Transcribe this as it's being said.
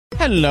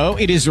Hello,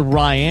 it is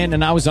Ryan,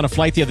 and I was on a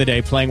flight the other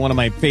day playing one of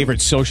my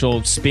favorite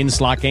social spin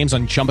slot games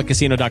on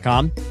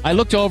ChumbaCasino.com. I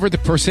looked over at the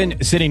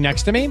person sitting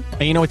next to me,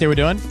 and you know what they were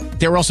doing?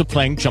 They were also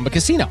playing Chumba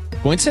Casino.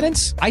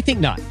 Coincidence? I think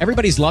not.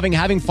 Everybody's loving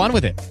having fun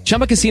with it.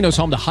 Chumba Casino is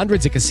home to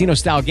hundreds of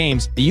casino-style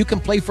games that you can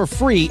play for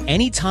free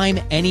anytime,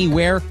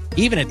 anywhere,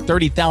 even at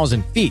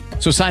 30,000 feet.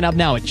 So sign up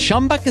now at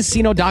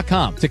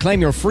ChumbaCasino.com to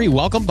claim your free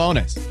welcome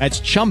bonus. That's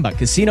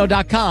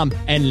ChumbaCasino.com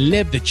and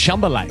live the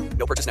Chumba life.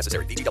 No purchase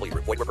necessary. VGW.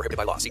 Void where prohibited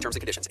by law. See terms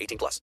and conditions.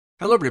 18+.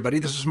 Hello, everybody.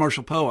 This is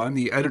Marshall Poe. I'm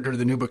the editor of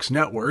the New Books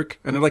Network,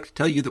 and I'd like to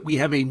tell you that we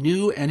have a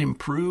new and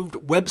improved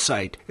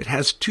website. It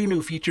has two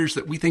new features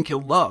that we think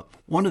you'll love.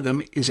 One of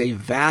them is a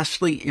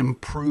vastly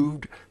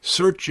improved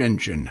search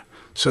engine,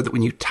 so that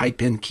when you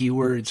type in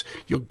keywords,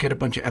 you'll get a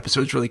bunch of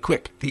episodes really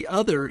quick. The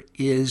other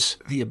is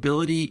the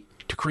ability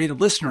to create a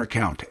listener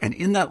account. And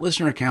in that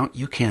listener account,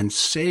 you can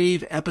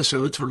save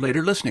episodes for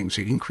later listening.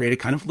 So you can create a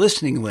kind of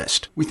listening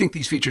list. We think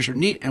these features are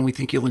neat and we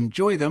think you'll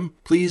enjoy them.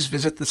 Please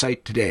visit the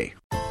site today.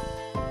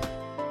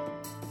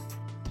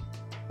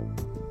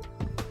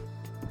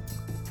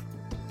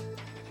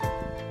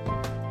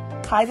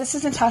 Hi, this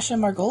is Natasha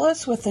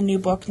Margolis with the New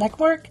Book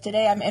Network.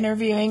 Today I'm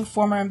interviewing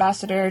former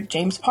Ambassador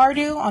James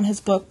Pardue on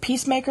his book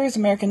Peacemakers,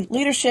 American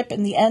Leadership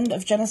in the End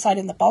of Genocide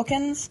in the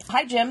Balkans.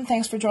 Hi, Jim.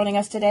 Thanks for joining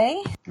us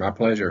today. My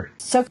pleasure.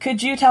 So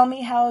could you tell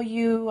me how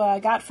you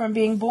got from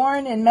being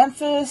born in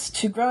Memphis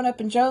to growing up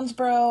in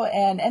Jonesboro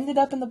and ended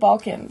up in the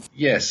Balkans?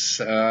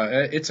 Yes,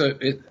 it's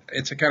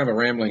a kind of a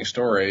rambling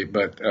story,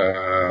 but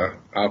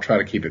I'll try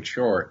to keep it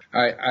short.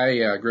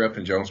 I grew up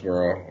in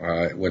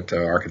Jonesboro. Went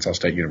to Arkansas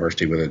State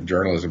University with a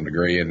journalism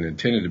degree and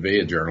intended to be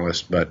a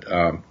journalist, but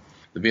the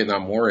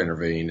Vietnam War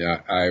intervened.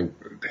 I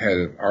had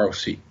an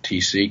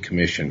ROTC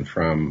commission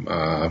from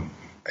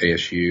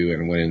ASU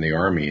and went in the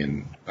Army,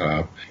 and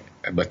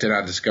but then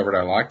I discovered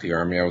I liked the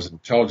Army. I was an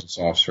intelligence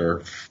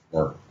officer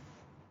for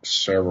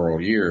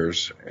several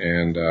years,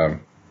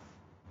 and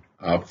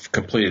I've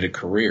completed a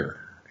career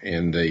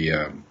in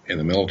the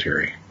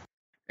military.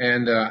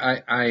 And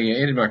I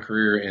ended my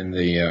career in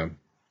the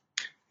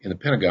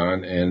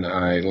Pentagon, and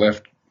I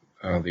left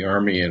the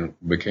Army and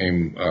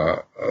became a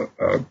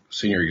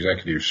senior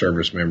executive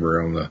service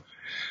member on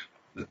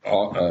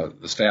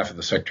the staff of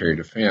the Secretary of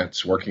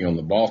Defense, working on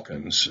the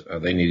Balkans.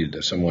 They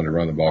needed someone to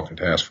run the Balkan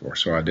Task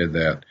Force, so I did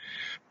that.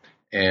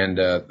 And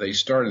they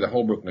started the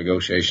Holbrooke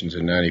negotiations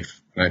in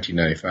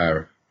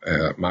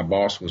 1995. My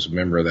boss was a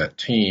member of that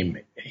team.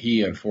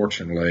 He,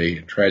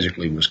 unfortunately,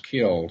 tragically was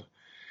killed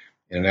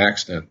in an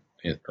accident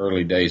in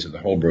early days of the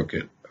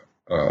Holbrooke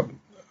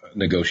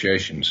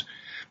negotiations.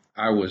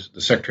 The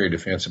Secretary of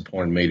Defense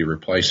appointed me to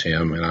replace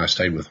him, and I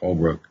stayed with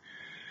Holbrooke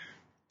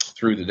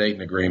through the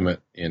Dayton Agreement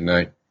in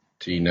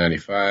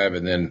 1995,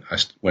 and then I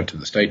went to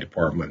the State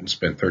Department and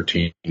spent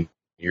 13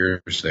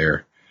 years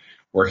there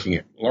working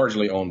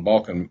largely on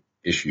Balkan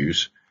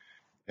issues.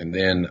 And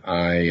then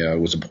I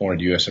was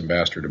appointed U.S.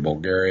 Ambassador to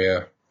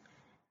Bulgaria,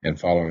 and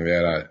following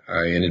that,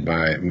 I ended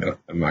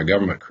my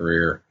government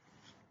career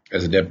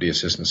as a Deputy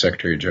Assistant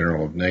Secretary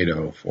General of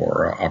NATO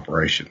for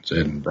operations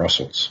in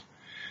Brussels.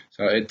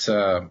 So it's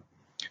I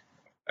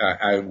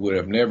would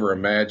have never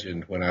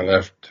imagined when I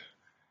left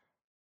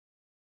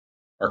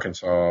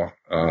Arkansas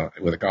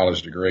with a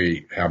college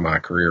degree how my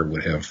career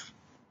would have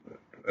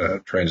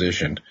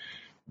transitioned,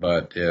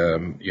 but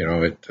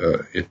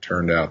it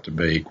turned out to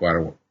be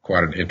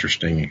quite an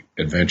interesting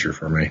adventure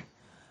for me.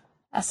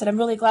 I said, I'm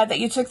really glad that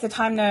you took the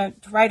time to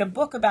write a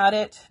book about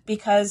it,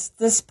 because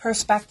this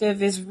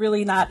perspective is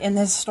really not in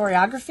the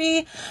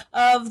historiography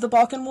of the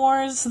Balkan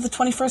Wars of the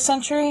 21st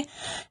century.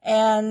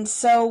 And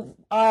so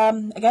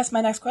I guess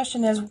my next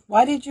question is,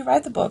 why did you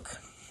write the book?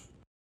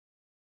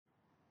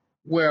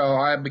 Well,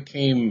 I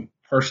became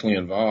personally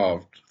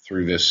involved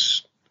through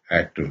this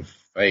act of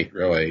fate,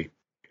 really,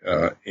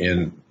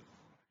 in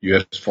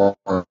U.S.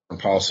 foreign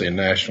policy and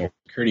national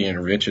security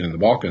intervention in the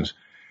Balkans.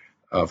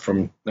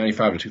 From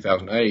 1995 to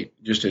 2008,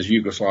 just as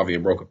Yugoslavia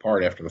broke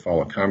apart after the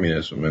fall of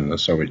communism in the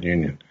Soviet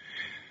Union.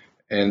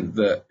 And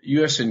the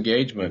U.S.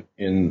 engagement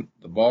in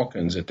the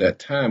Balkans at that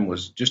time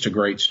was just a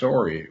great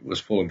story. It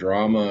was full of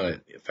drama,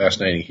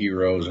 fascinating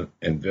heroes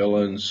and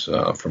villains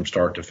from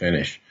start to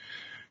finish.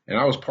 And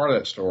I was part of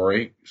that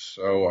story,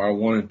 so I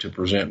wanted to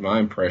present my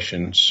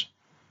impressions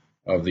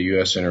of the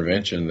U.S.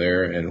 intervention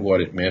there and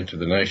what it meant to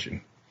the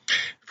nation.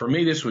 For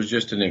me, this was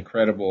just an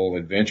incredible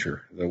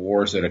adventure. The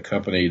wars that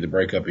accompanied the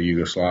breakup of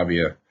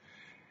Yugoslavia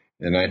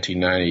in the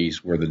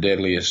 1990s were the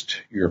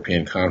deadliest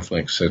European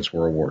conflicts since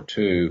World War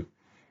II,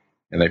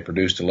 and they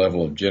produced a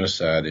level of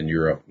genocide in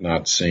Europe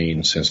not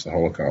seen since the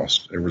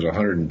Holocaust. There was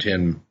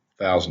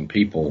 110,000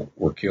 people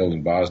were killed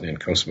in Bosnia and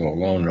Kosovo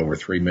alone, and over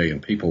 3 million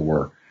people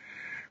were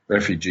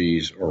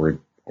refugees or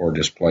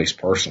displaced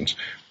persons.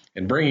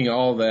 And bringing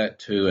all that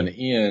to an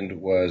end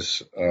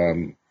was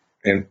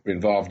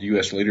involved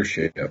U.S.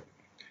 leadership.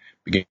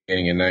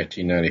 Beginning in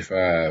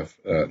 1995,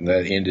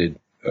 that ended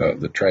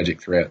the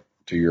tragic threat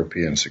to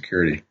European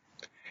security.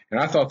 And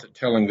I thought that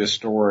telling this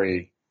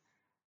story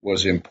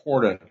was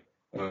important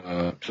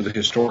to the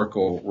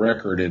historical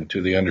record and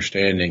to the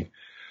understanding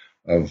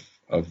of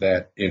of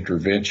that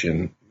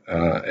intervention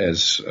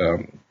as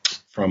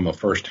from a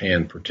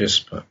firsthand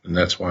participant, and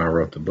that's why I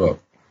wrote the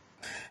book.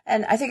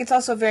 And I think it's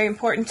also very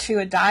important to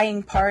a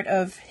dying part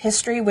of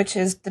history, which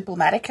is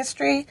diplomatic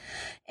history.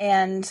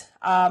 And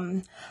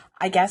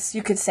I guess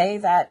you could say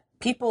that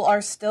people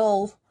are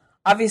still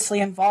obviously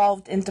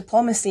involved in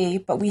diplomacy,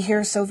 but we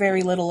hear so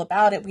very little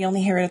about it. We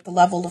only hear it at the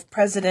level of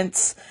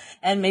presidents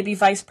and maybe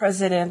vice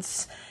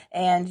presidents.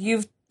 And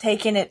you've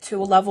taken it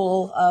to a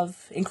level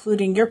of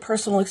including your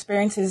personal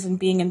experiences and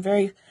being in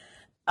very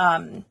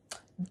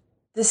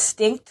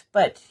distinct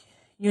but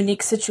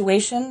unique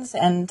situations.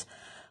 And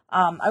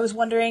I was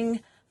wondering,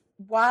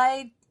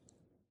 why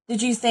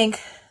did you think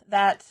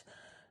that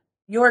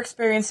your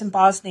experience in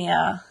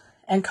Bosnia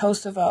and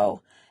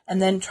Kosovo,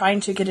 and then trying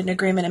to get an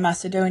agreement in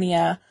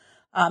Macedonia,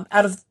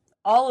 out of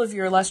all of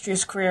your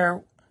illustrious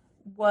career,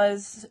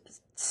 was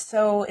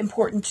so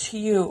important to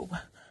you?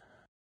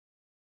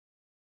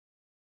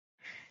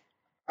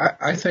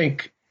 I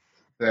think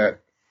that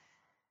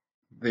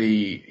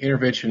the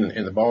intervention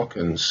in the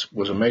Balkans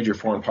was a major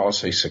foreign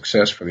policy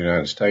success for the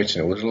United States,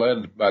 and it was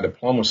led by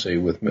diplomacy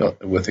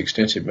with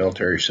extensive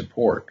military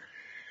support.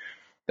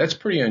 That's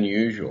pretty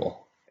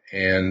unusual,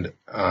 and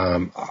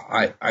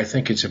I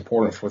think it's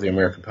important for the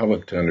American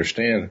public to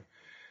understand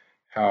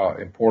how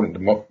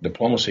important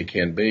diplomacy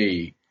can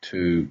be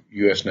to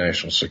U.S.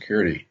 national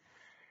security.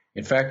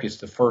 In fact, it's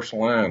the first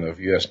line of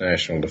U.S.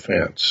 national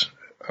defense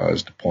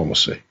is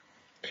diplomacy.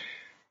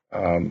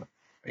 The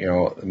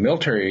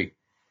military,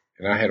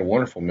 and I had a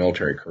wonderful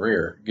military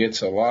career,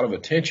 gets a lot of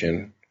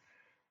attention,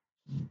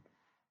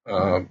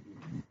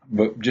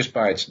 but just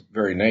by its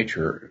very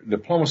nature.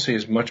 Diplomacy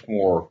is much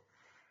more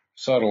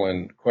subtle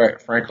and,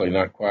 quite frankly,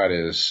 not quite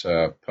as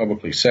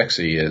publicly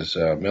sexy as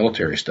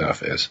military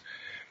stuff is.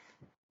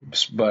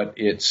 But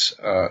it's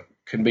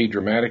can be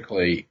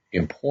dramatically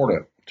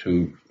important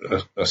to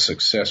a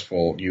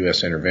successful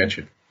U.S.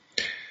 intervention.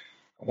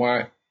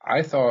 Why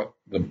I thought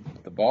the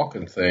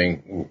Balkan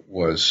thing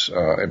was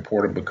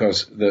important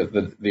because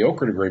the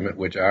Ohrid Agreement,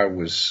 which I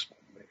was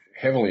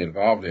heavily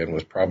involved in,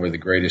 was probably the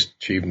greatest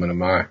achievement of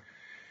my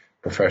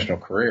professional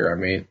career. I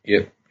mean,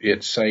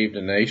 it saved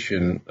a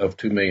nation of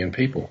 2 million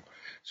people.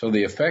 So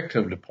the effect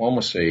of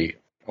diplomacy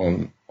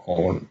on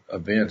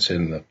events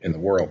in the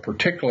world,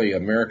 particularly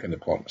American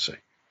diplomacy,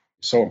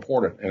 is so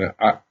important. And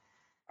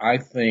I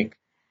think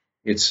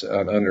it's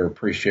an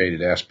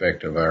underappreciated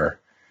aspect of our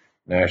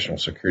national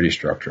security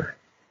structure.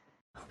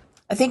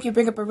 I think you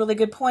bring up a really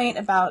good point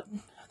about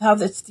how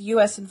it's the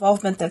U.S.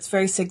 involvement that's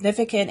very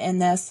significant in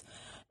this.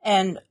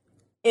 And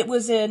it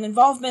was an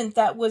involvement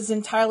that was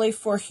entirely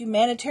for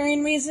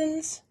humanitarian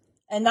reasons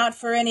and not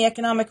for any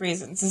economic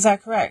reasons. Is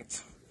that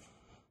correct?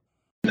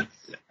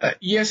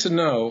 Yes and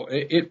no.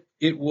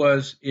 It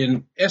was,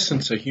 in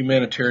essence, a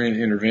humanitarian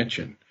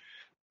intervention.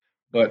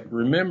 But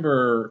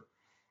remember,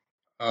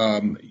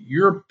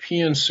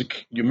 American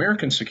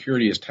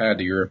security is tied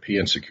to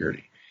European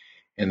security.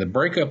 And the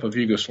breakup of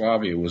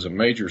Yugoslavia was a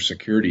major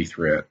security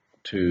threat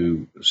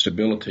to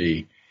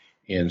stability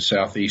in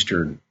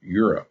southeastern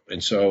Europe.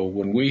 And so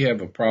when we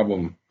have a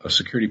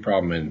security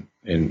problem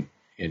in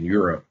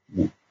Europe,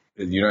 the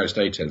United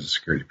States has a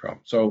security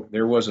problem. So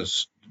there was a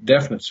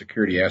definite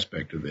security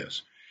aspect of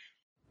this.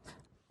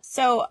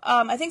 So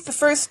I think the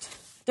first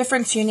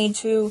difference you need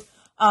to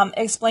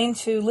explain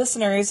to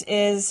listeners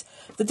is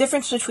the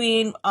difference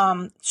between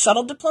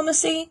shuttle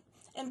diplomacy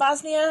in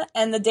Bosnia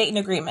and the Dayton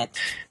Agreement.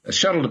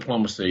 Shuttle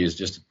diplomacy is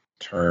just a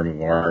term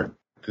of art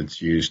that's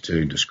used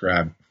to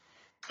describe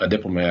a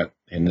diplomat,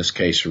 in this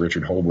case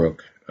Richard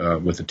Holbrooke,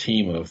 with a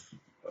team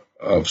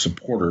of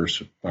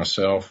supporters,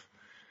 myself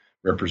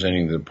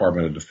representing the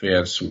Department of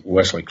Defense,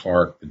 Wesley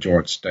Clark, the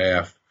Joint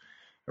Staff,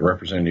 a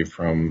representative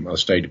from the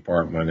State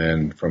Department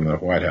and from the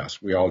White House.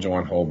 We all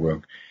joined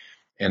Holbrooke,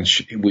 and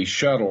we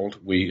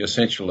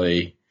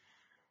essentially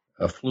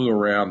flew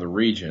around the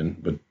region,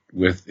 but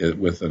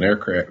with an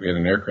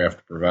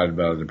aircraft provided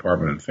by the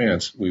Department of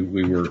Defense. We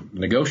were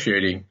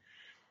negotiating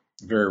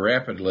very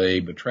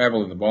rapidly, but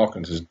travel in the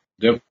Balkans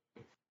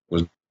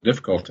was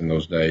difficult in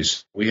those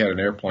days. We had an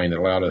airplane that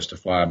allowed us to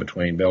fly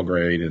between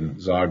Belgrade and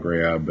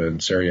Zagreb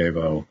and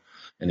Sarajevo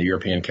and the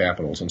European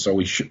capitals. And so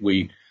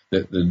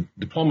the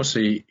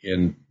diplomacy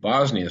in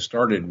Bosnia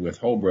started with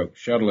Holbrooke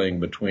shuttling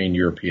between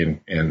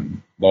European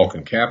and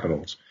Balkan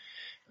capitals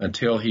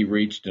until he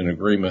reached an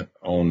agreement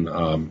on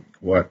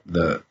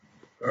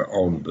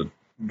on the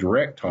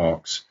direct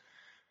talks,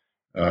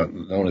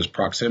 known as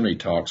proximity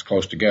talks,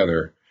 close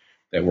together,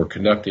 that were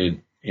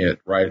conducted at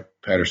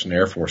Wright-Patterson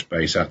Air Force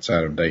Base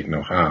outside of Dayton,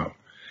 Ohio.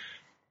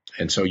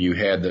 And so you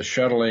had the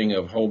shuttling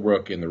of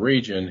Holbrooke in the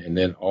region, and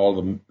then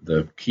all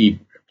the key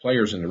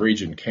players in the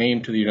region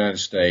came to the United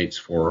States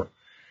for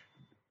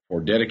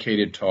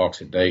dedicated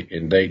talks in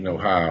Dayton,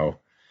 Ohio,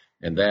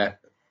 and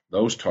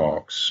those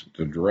talks,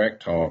 the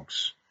direct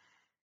talks,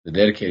 the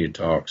dedicated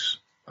talks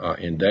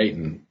in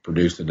Dayton,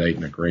 produced the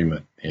Dayton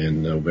Agreement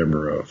in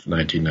November of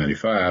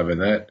 1995,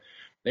 and that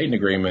Dayton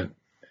Agreement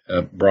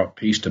brought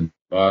peace to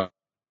Bosnia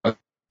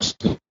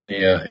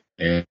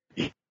and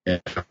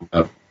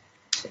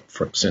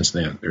since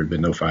then. There had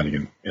been no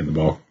fighting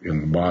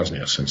in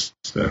Bosnia since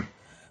then.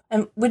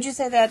 And would you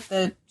say that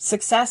the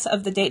success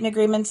of the Dayton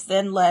agreements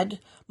then led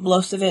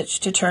Milosevic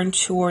to turn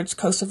towards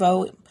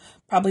Kosovo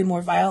probably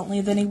more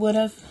violently than he would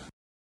have?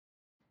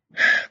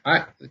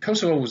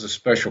 Kosovo was a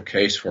special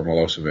case for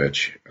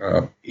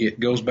Milosevic. It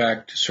goes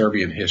back to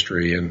Serbian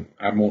history, and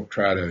I won't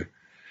try to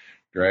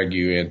drag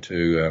you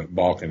into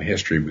Balkan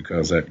history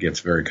because that gets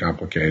very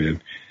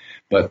complicated.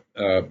 But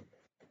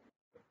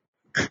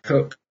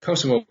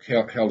Kosovo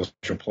held a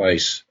special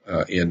place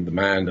in the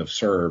mind of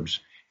Serbs,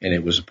 and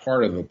it was a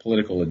part of the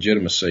political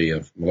legitimacy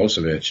of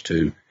Milosevic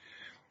to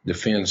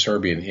defend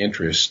Serbian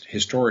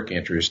historic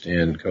interest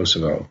in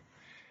Kosovo.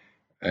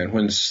 And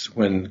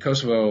when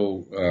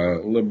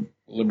Kosovo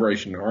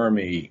Liberation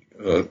Army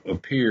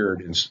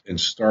appeared and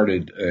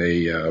started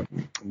a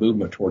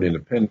movement toward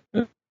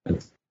independence,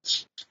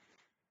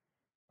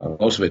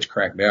 Milosevic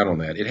cracked down on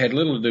that. It had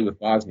little to do with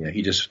Bosnia.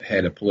 He just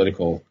had a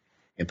political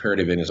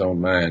imperative in his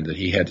own mind that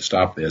he had to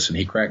stop this, and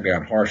he cracked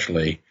down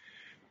harshly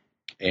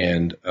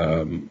and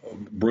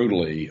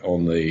brutally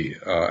on the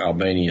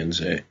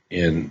Albanians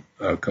in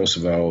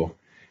Kosovo.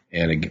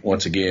 And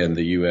once again,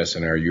 the U.S.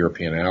 and our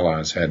European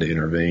allies had to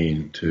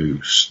intervene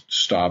to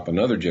stop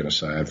another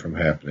genocide from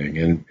happening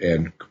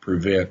and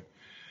prevent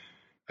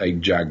a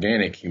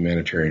gigantic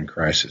humanitarian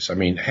crisis. I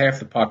mean, half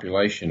the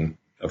population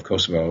of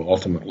Kosovo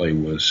ultimately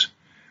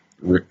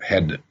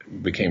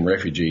became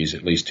refugees,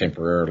 at least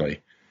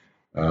temporarily,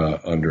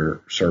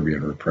 under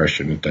Serbian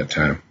repression at that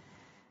time.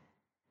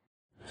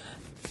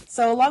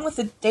 So along with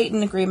the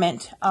Dayton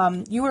Agreement,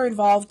 you were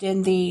involved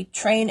in the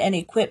Train and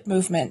Equip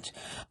movement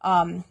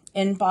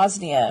in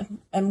Bosnia.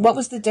 And what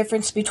was the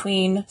difference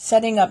between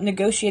setting up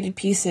negotiated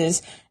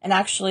pieces and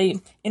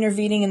actually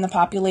intervening in the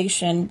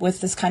population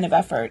with this kind of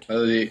effort?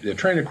 The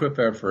Train and Equip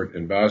effort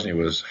in Bosnia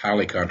was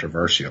highly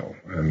controversial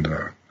and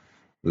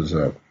was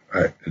a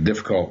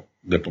difficult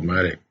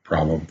diplomatic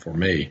problem for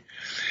me.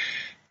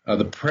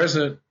 The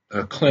President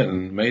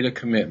Clinton made a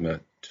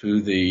commitment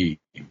to the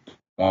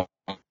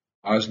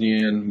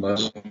Bosnian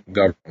Muslim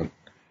government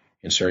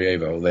in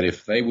Sarajevo that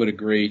if they would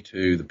agree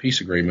to the peace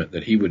agreement,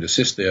 that he would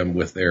assist them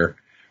with their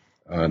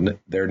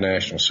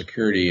national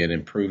security and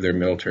improve their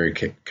military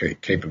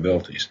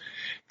capabilities.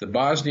 The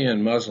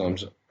Bosnian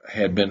Muslims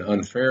had been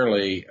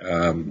unfairly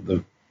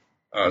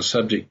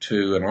subject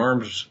to an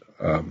arms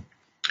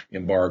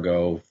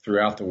embargo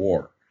throughout the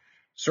war.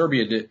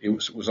 Serbia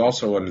was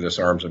also under this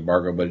arms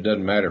embargo, but it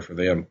didn't matter for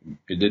them.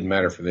 It didn't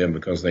matter for them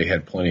because they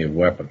had plenty of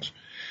weapons.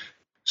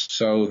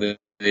 So the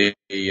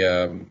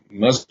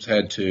Muslims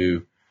had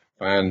to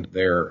find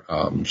their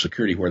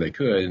security where they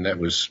could, and that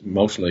was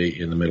mostly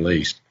in the Middle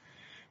East.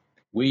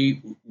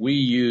 We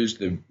used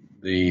the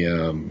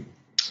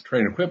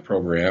Train and Equip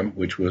program,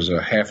 which was a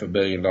 $500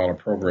 million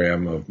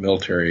program of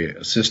military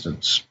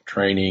assistance,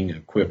 training,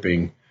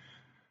 equipping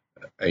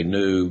a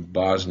new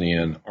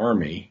Bosnian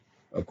army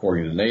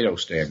according to NATO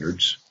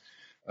standards,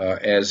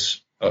 as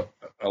a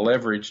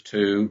leverage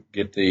to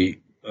get the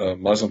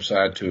Muslim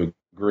side to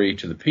agree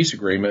to the peace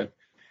agreement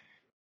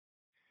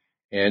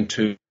and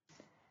to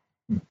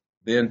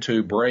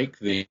break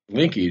the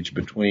linkage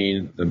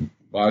between the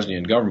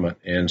Bosnian government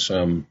and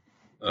some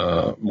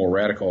more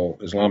radical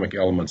Islamic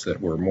elements that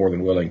were more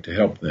than willing to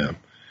help them,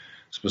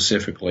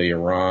 specifically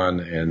Iran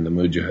and the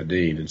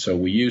Mujahideen. And so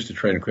we used the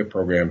Train and Equip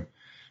program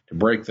to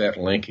break that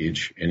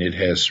linkage, and it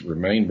has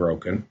remained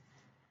broken.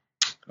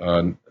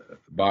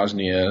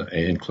 Bosnia,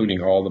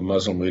 including all the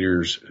Muslim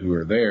leaders who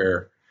are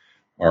there,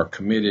 are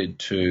committed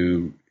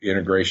to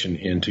integration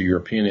into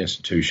European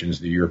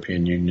institutions, the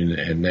European Union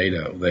and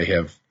NATO.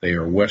 They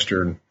are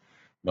Western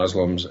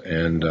Muslims,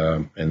 and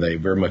they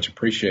very much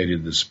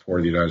appreciated the support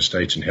of the United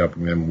States in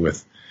helping them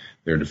with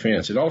their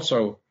defense. It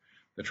also,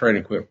 the Train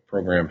and Equip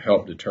program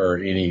helped deter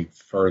any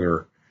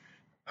further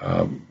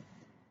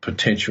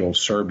potential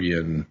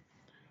Serbian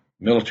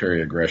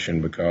military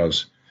aggression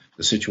because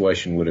the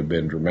situation would have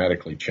been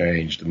dramatically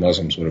changed. The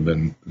Muslims would have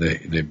been,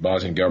 the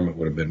Bosnian government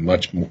would have been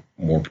much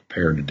more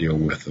prepared to deal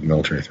with the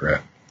military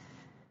threat.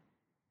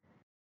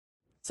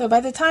 So by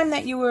the time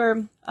that you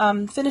were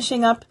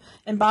finishing up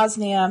in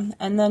Bosnia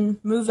and then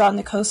moved on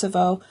to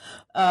Kosovo,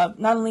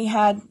 not only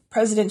had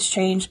presidents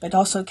changed, but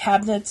also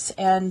cabinets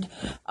and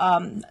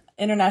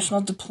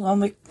international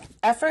diplomatic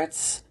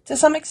efforts to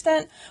some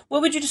extent.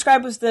 What would you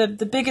describe was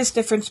the biggest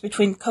difference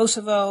between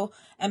Kosovo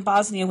and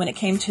Bosnia when it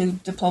came to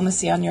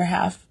diplomacy on your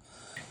half?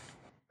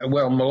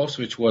 Well,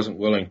 Milosevic wasn't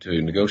willing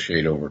to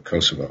negotiate over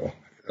Kosovo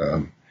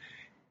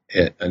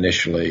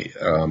initially.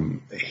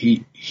 In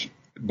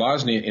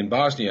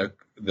Bosnia,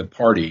 the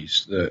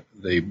parties,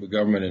 the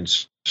government in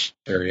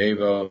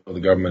Sarajevo,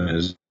 the government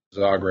in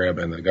Zagreb,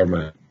 and the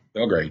government in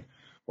Belgrade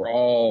were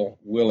all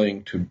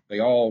they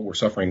all were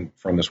suffering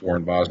from this war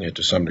in Bosnia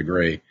to some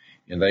degree,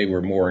 and they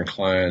were more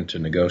inclined to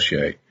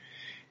negotiate.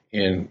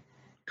 In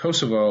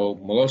Kosovo,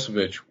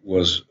 Milosevic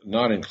was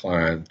not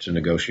inclined to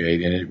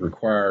negotiate, and it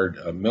required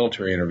a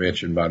military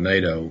intervention by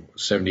NATO, a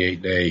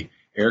 78-day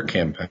air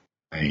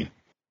campaign.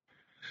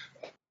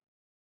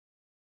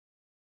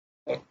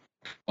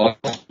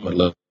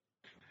 Ultimately,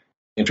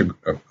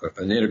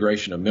 an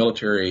integration of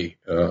military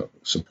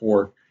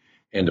support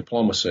and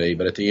diplomacy,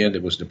 but at the end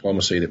it was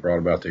diplomacy that brought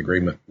about the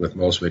agreement with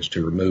Milosevic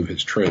to remove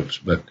his troops.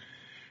 But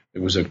it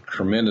was a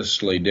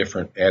tremendously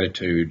different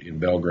attitude in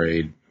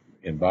Belgrade,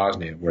 in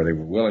Bosnia, where they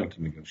were willing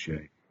to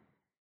negotiate,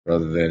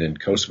 rather than in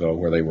Kosovo,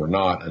 where they were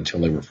not until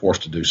they were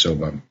forced to do so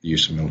by the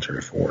use of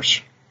military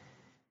force.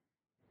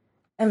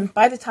 And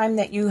by the time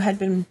that you had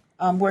been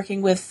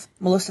working with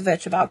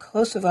Milosevic about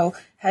Kosovo,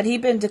 had he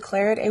been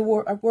declared a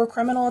war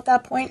criminal at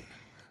that point?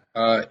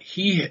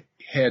 He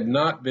had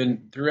not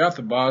been, throughout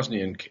the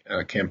Bosnian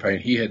campaign,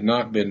 he had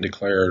not been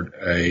declared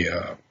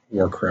a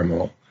war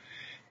criminal.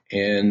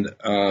 And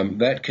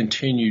that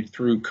continued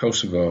through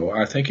Kosovo.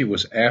 I think it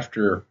was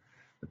after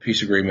the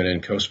peace agreement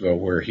in Kosovo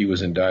where he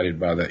was indicted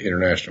by the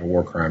International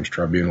War Crimes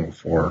Tribunal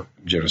for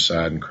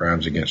genocide and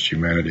crimes against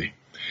humanity.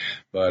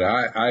 But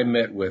I've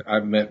met with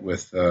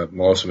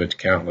Milosevic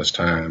countless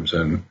times,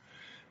 and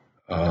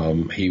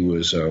he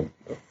was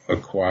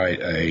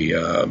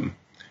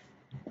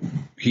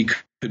he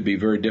could be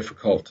very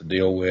difficult to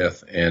deal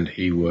with, and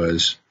he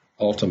was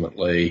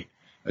ultimately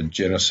a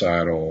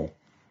genocidal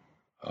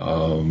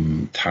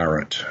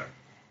tyrant.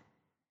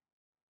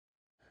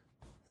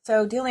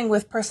 So dealing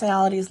with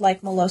personalities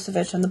like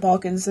Milosevic in the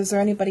Balkans, is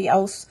there anybody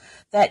else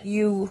that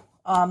you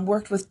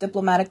worked with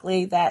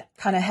diplomatically that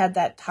kind of had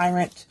that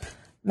tyrant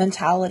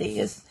mentality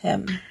as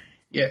him?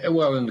 Yeah,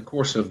 well, in the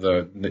course of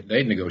the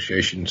Dayton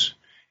negotiations,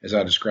 as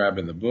I described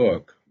in the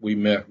book, we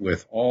met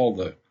with all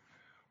the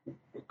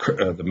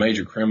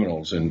major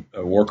criminals in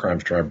war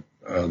crimes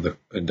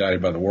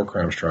indicted by the War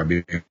Crimes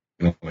Tribunal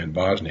in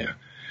Bosnia.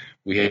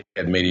 We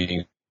had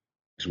meetings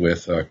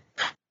with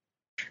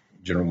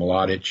General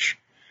Mladic,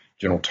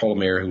 General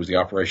Tolomir, who was the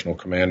operational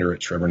commander at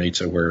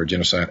Srebrenica, where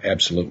genocide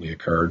absolutely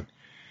occurred.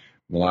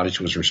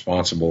 Mladic was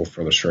responsible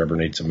for the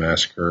Srebrenica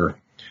massacre.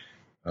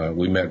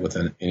 We met with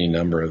any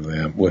number of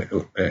them.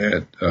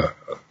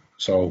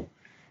 So,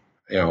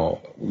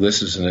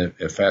 this is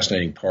a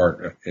fascinating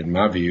part, in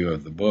my view,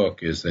 of the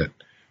book, is that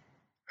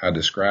I'm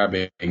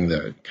describing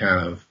the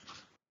kind of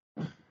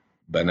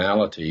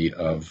banality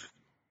of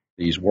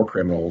these war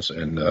criminals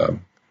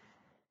and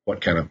what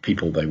kind of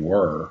people they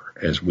were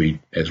as we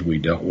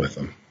dealt with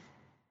them.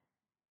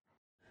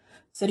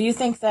 So do you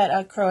think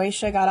that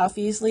Croatia got off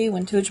easily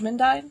when Tudjman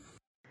died?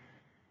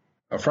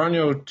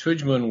 Franjo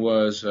Tudjman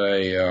was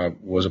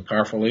a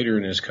powerful leader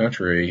in his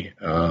country.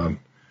 I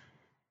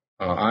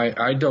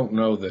don't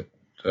know that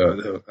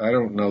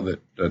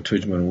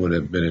Tudjman would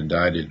have been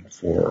indicted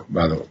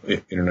by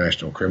the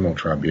International Criminal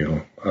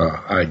Tribunal.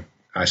 I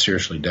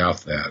seriously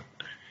doubt that.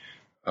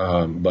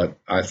 But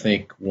I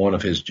think one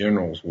of his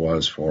generals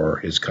was for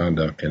his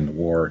conduct in the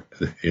war,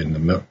 in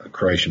the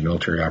Croatian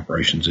military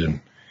operations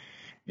in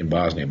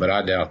Bosnia. But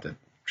I doubt that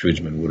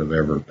Tudjman would have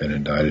ever been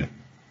indicted.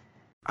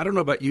 I don't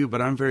know about you,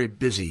 but I'm very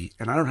busy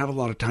and I don't have a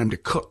lot of time to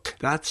cook.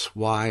 That's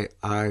why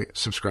I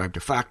subscribe to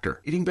Factor.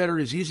 Eating better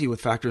is easy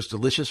with Factor's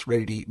delicious,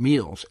 ready-to-eat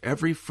meals.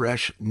 Every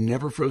fresh,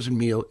 never frozen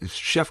meal is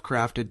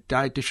chef-crafted,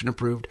 dietitian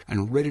approved,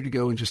 and ready to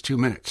go in just 2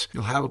 minutes.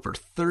 You'll have over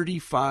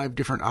 35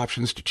 different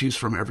options to choose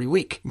from every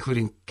week,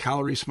 including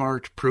Calorie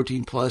Smart,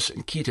 Protein Plus,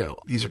 and Keto.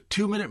 These are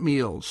 2-minute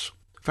meals.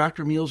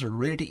 Factor meals are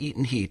ready to eat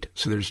and heat,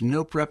 so there's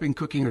no prepping,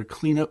 cooking, or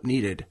cleanup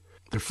needed.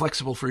 They're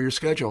flexible for your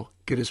schedule.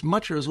 Get as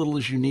much or as little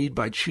as you need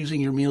by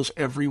choosing your meals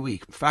every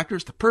week. Factor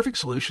is the perfect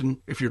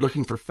solution if you're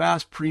looking for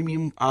fast,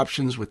 premium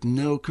options with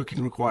no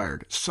cooking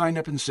required. Sign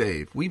up and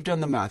save. We've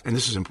done the math, and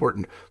this is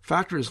important.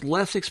 Factor is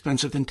less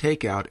expensive than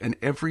takeout, and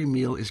every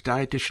meal is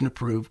dietitian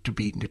approved to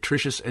be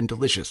nutritious and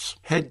delicious.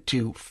 Head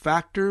to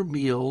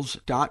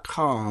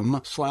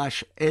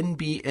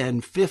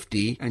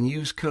factormeals.com/NBN50 and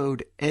use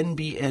code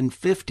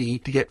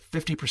NBN50 to get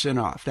 50%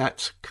 off.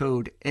 That's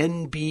code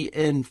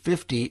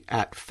NBN50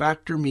 at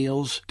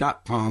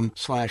factormeals.com/NBN50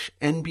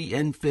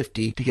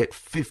 to get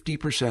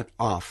 50%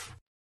 off.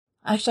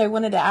 Actually, I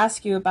wanted to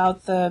ask you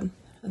about the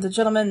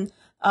gentleman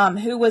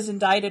who was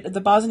indicted, the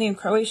Bosnian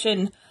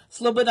Croatian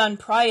Slobodan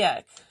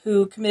Praljak,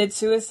 who committed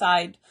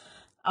suicide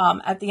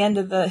at the end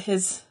of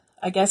his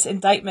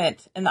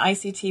indictment in the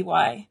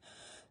ICTY.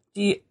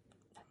 Do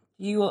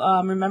you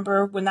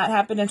remember when that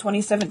happened in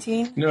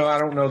 2017? No, I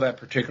don't know that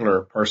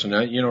particular person.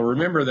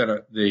 Remember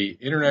that the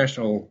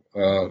International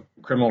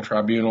Criminal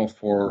Tribunal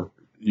for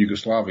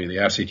Yugoslavia, the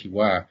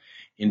ICTY,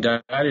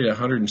 indicted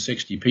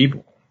 160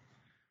 people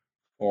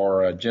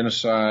for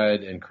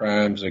genocide and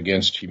crimes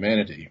against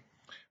humanity,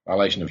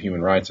 violation of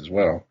human rights as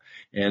well,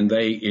 and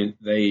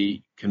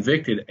they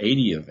convicted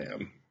 80 of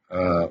them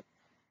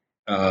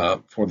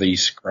for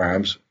these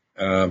crimes.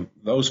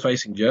 Those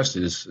facing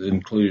justice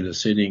included a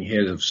sitting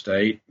head of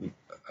state,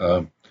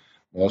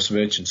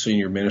 Milosevic, and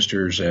senior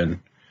ministers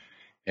and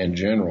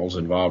generals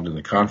involved in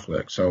the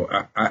conflict. So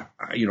I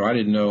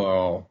didn't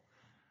know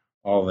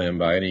all of them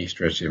by any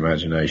stretch of the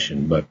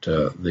imagination, but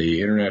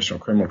the International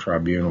Criminal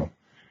Tribunal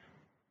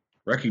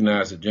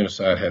recognized that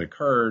genocide had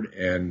occurred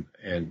and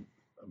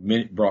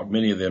brought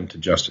many of them to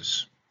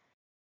justice.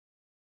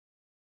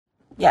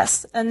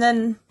 Yes, and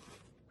then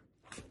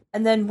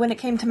when it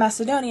came to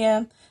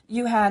Macedonia,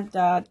 you had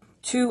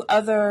two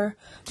other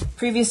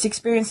previous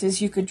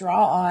experiences you could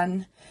draw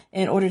on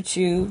in order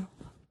to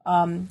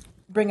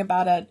bring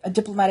about a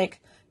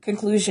diplomatic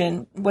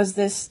conclusion. Was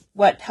this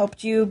what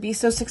helped you be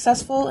so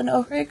successful in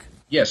Ohrid?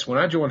 Yes, when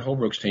I joined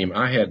Holbrooke's team,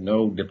 I had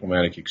no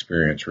diplomatic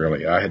experience,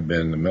 really. I had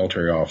been a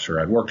military officer.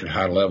 I'd worked at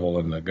high level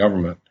in the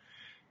government,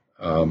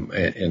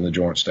 in the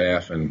Joint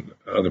Staff and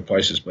other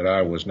places, but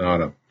I was not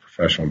a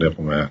professional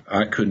diplomat.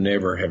 I could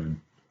never have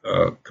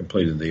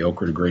completed the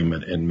Ohrid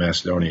Agreement in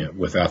Macedonia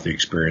without the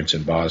experience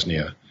in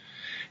Bosnia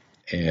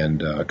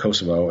and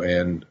Kosovo,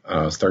 and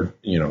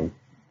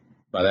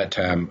by that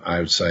time, I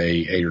would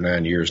say 8 or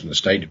 9 years in the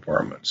State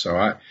Department. So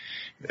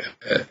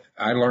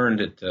I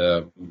learned at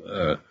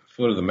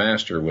foot of the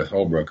master with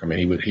Holbrooke. I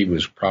mean, he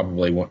was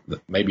probably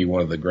maybe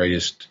one of the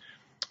greatest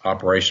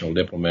operational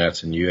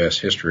diplomats in U.S.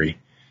 history,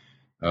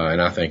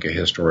 and I think a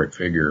historic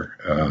figure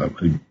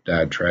who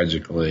died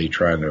tragically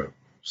trying to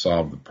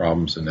solve the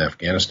problems in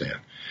Afghanistan.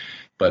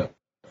 But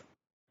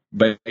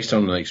based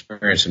on the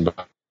experience in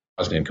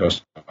Bosnia and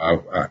Kosovo,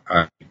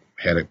 I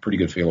had a pretty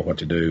good feel of what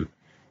to do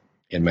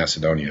in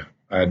Macedonia.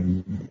 I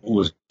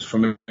was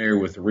familiar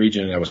with the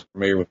region. I was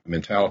familiar with the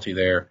mentality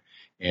there.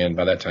 And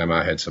by that time,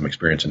 I had some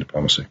experience in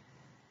diplomacy.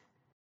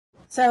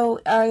 So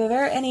are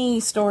there any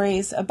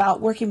stories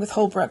about working with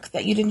Holbrooke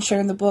that you didn't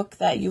share in the book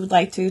that you would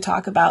like to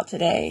talk about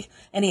today?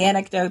 Any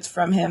anecdotes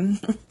from him?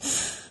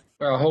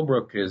 Well,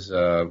 Holbrooke is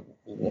a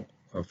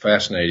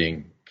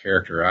fascinating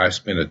character. I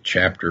spent a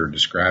chapter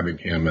describing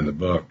him in the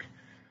book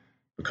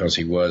because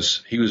he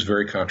was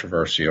very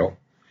controversial.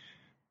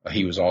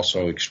 He was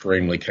also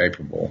extremely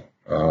capable.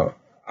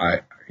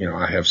 I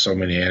have so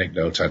many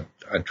anecdotes. I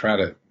try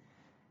to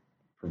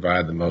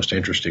provide the most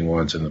interesting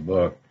ones in the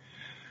book,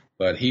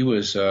 but he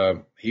was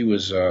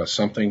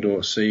something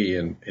to see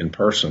in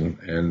person,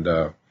 and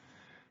I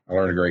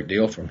learned a great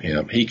deal from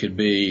him. He could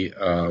be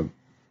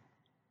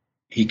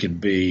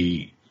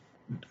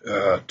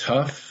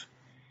tough,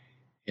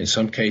 in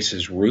some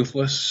cases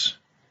ruthless,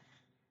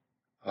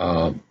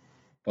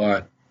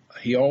 but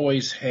he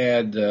always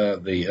had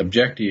the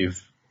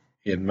objective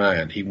in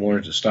mind. He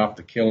wanted to stop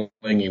the killing.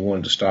 He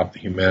wanted to stop the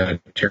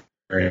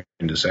humanitarian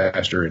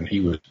disaster, and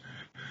he was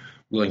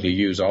willing to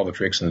use all the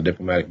tricks in the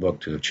diplomatic book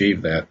to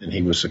achieve that, and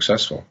he was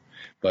successful.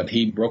 But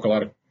he broke a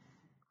lot of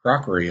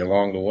crockery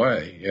along the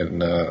way,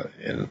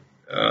 and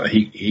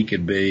he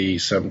could be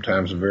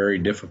sometimes very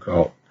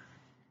difficult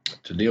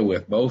to deal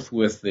with, both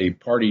with the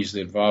parties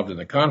involved in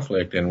the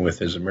conflict and with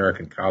his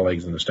American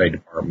colleagues in the State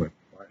Department,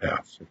 White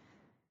House.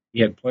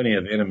 He had plenty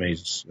of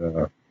enemies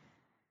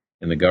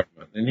in the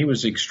government, and he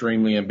was an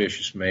extremely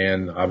ambitious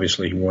man.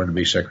 Obviously, he wanted to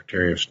be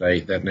Secretary of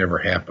State. That never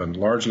happened,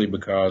 largely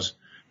because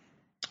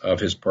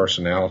of his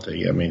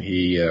personality. I mean,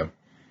 he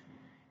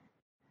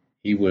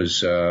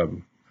was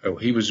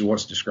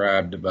once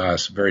described by a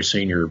very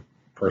senior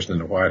person in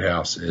the White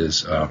House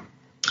as a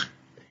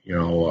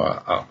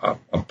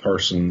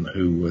person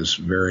who was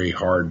very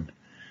hard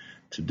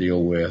to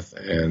deal with,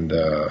 and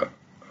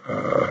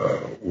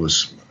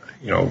was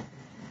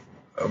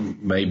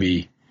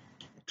maybe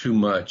too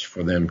much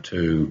for them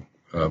to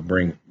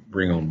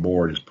bring on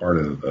board as part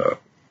of the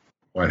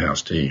White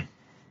House team.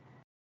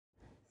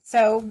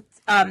 So,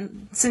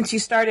 since you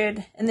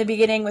started in the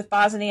beginning with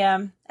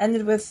Bosnia,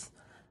 ended with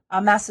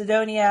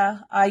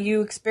Macedonia,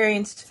 you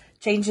experienced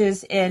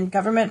changes in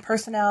government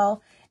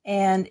personnel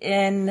and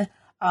in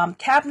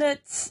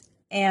cabinets.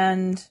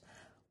 And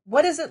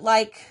what is it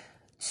like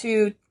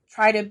to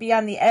try to be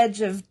on the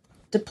edge of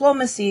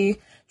diplomacy,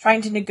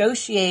 trying to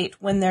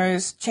negotiate when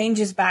there's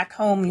changes back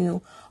home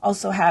you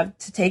also have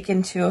to take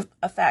into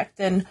effect?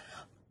 And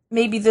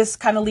maybe this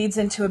kind of leads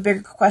into a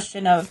bigger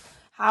question of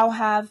how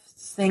have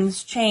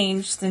things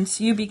changed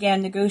since you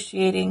began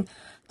negotiating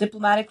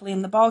diplomatically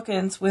in the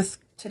Balkans with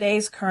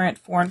today's current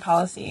foreign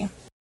policy?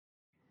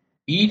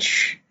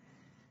 Each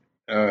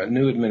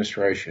new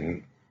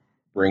administration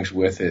brings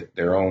with it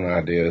their own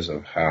ideas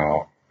of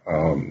how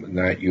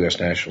U.S.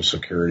 national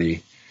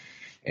security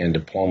and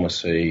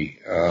diplomacy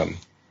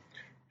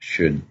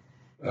should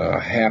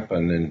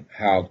happen and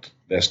how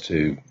best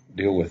to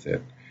deal with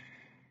it.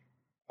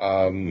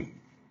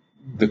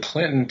 The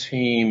Clinton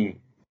team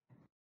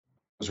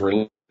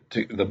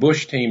the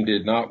Bush team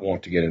did not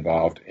want to get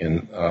involved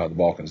in the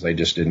Balkans. They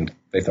just didn't.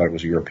 They thought it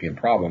was a European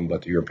problem,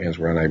 but the Europeans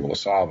were unable to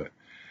solve it.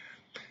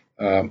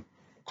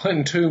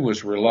 Clinton, too,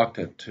 was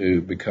reluctant to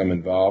become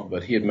involved,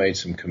 but he had made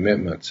some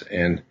commitments.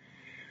 And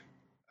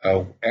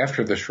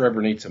after the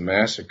Srebrenica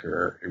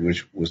massacre,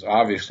 which was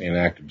obviously an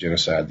act of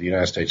genocide, the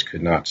United States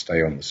could not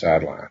stay on the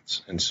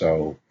sidelines. And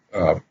so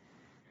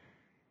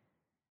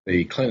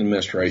the Clinton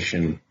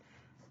administration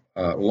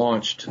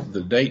launched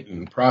the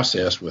Dayton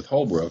process with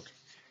Holbrooke,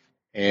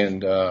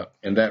 and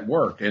that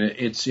worked. And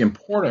it's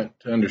important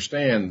to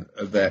understand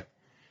that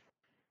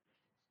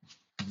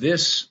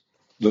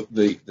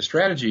the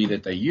strategy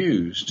that they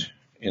used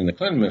in the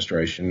Clinton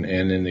administration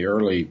and in the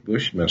early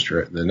Bush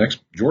administration, the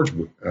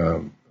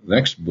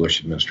next Bush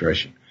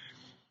administration,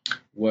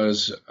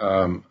 was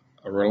a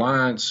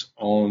reliance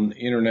on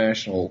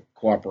international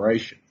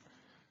cooperation.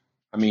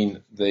 I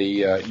mean, the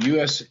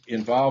U.S.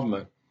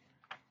 involvement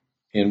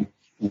and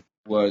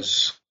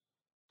was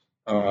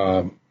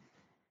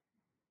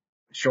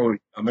showed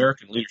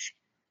American leadership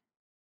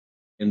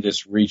in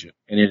this region,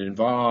 and it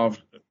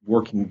involved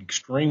working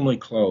extremely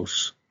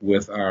close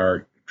with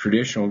our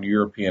traditional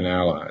European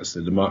allies,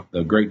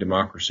 the great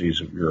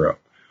democracies of Europe,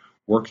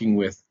 working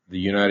with the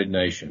United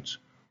Nations,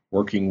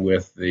 working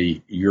with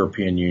the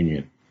European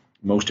Union,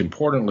 most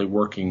importantly,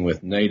 working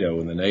with NATO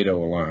and the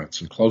NATO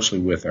alliance, and closely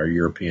with our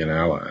European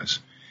allies.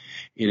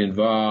 It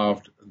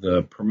involved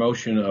the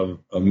promotion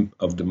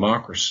of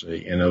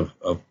democracy and of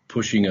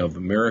pushing of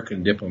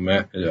American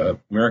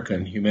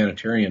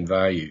humanitarian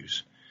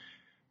values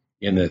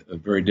in a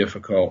very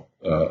difficult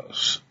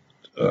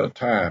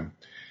time.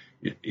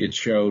 It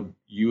showed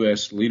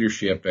U.S.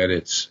 leadership at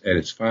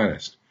its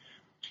finest.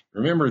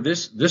 Remember,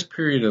 this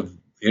period of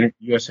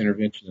U.S.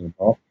 intervention in the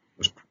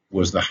Balkans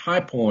was the high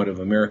point of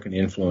American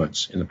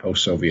influence in the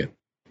post-Soviet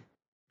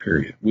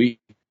period. We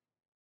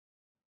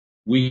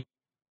do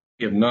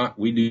in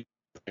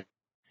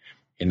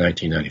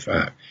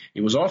 1995.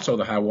 It was also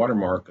the high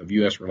watermark of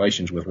U.S.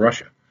 relations with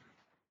Russia.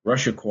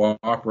 Russia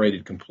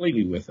cooperated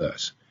completely with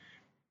us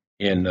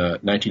in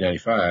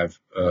 1995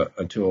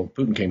 until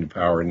Putin came to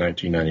power in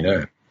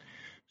 1999.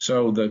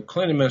 So the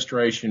Clinton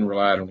administration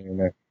relied on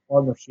international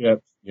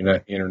partnerships,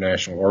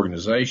 international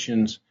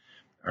organizations,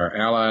 our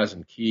allies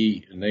and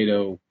key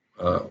NATO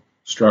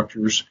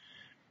structures,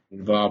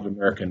 involved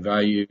American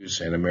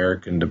values and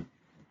American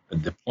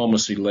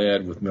diplomacy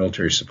led with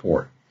military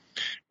support.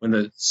 When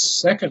the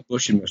second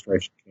Bush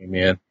administration came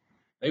in,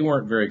 they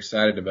weren't very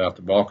excited about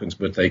the Balkans,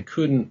 but they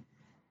couldn't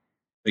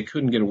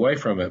get away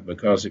from it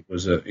because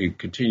it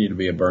continued to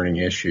be a burning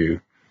issue.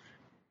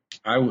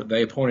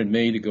 They appointed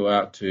me to go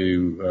out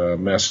to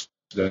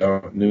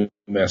New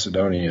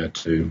Macedonia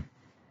to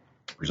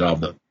resolve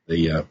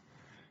the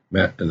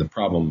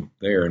problem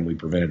there, and we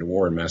prevented a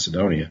war in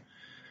Macedonia.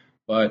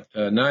 But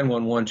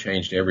 9/11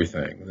 changed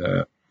everything.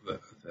 The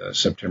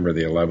September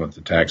the 11th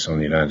attacks on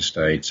the United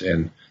States,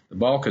 and the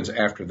Balkans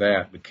after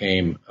that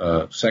became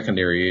a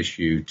secondary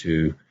issue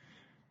to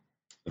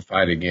the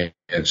fight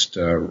against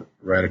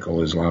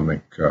radical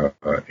Islamic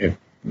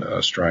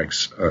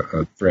strikes,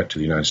 a threat to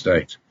the United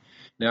States.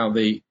 Now, I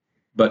do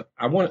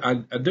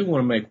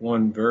want to make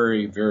one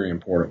very, very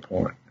important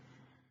point.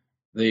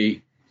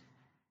 The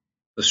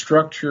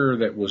structure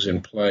that was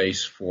in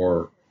place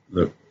for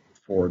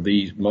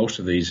most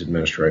of these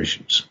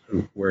administrations,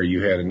 where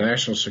you had a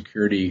national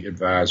security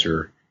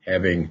advisor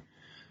having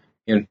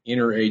an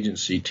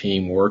interagency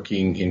team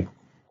working in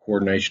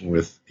coordination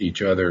with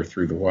each other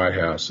through the White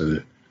House and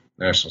the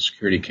National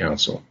Security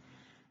Council,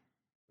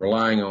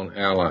 relying on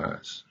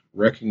allies,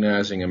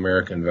 recognizing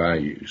American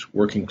values,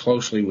 working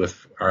closely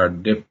with our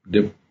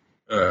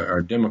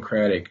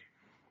democratic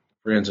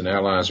friends and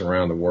allies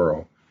around the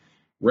world,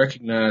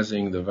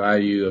 recognizing the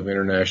value of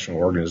international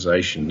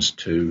organizations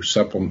to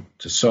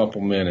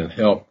supplement and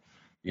help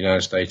the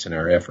United States in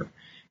our effort.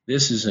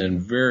 This is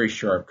in very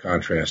sharp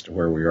contrast to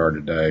where we are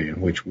today,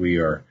 in which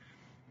the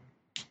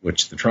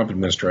Trump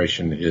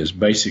administration is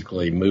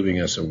basically moving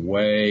us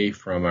away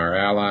from our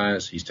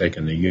allies. He's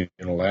taken the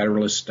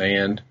unilateralist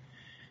stand.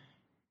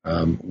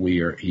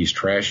 He's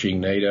trashing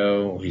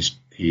NATO. He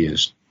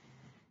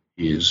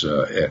is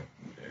at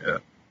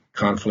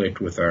conflict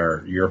with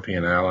our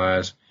European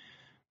allies.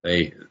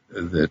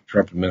 The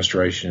Trump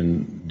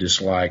administration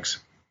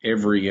dislikes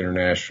every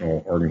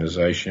international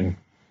organization,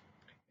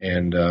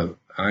 and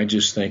I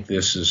just think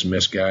this is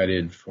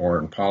misguided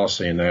foreign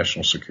policy and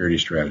national security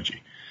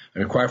strategy. I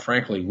mean, quite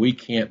frankly, we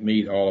can't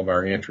meet all of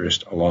our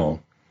interests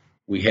alone.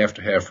 We have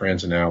to have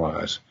friends and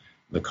allies.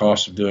 The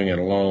cost of doing it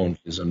alone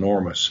is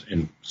enormous,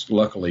 and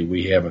luckily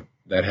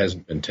that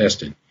hasn't been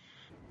tested.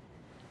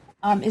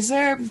 Is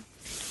there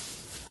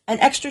an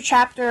extra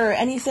chapter or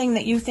anything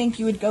that you think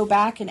you would go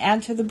back and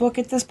add to the book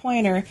at this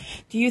point, or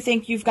do you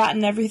think you've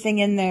gotten everything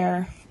in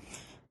there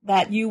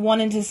that you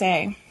wanted to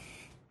say?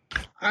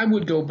 I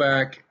would go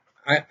back.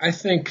 I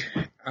think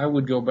I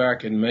would go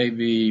back and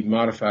maybe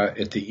modify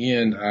at the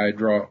end.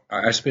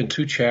 I spent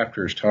 2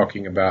 chapters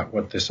talking about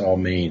what this all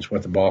means,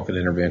 what the Balkan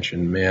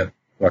intervention meant,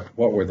 what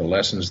were the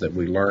lessons that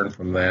we learned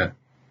from that,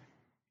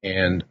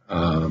 and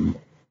how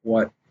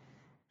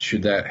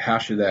should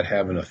that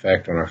have an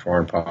effect on our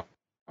foreign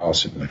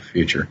policy in the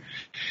future.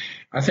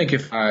 I think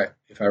if I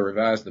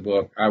revised the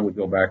book, I would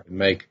go back and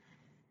make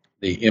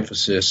the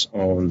emphasis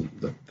on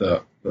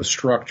the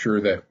structure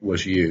that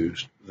was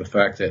used, the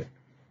fact that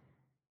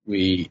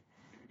we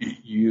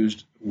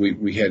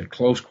had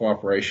close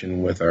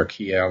cooperation with our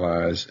key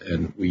allies,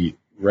 and we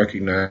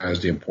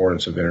recognized the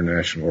importance of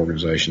international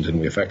organizations, and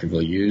we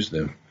effectively used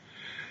them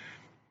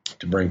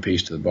to bring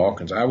peace to the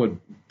Balkans. I would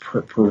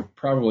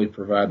probably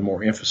provide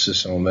more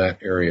emphasis on that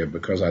area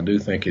because I do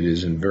think it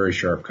is in very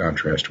sharp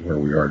contrast to where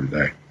we are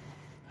today.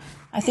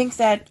 I think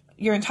that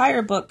your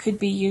entire book could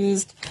be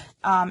used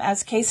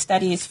as case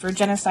studies for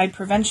genocide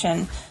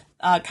prevention,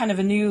 kind of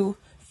a new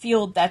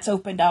field that's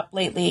opened up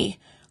lately.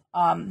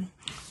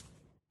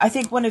 I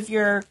think one of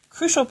your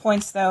crucial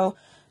points, though,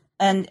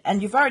 and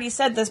you've already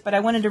said this, but I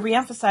wanted to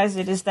reemphasize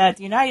it, is that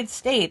the United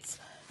States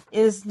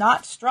is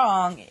not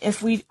strong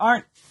if we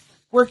aren't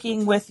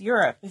working with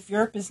Europe, if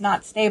Europe is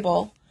not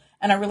stable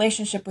and our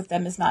relationship with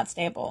them is not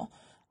stable,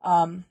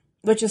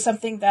 which is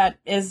something that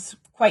is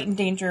quite in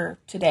danger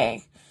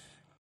today.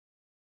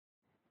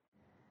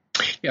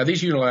 Yeah,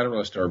 these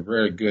unilateralists are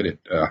very good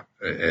at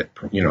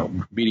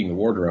beating the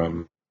war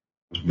drum,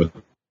 but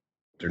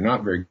they're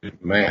not very good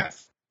at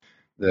math.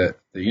 The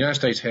United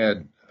States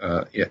had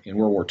in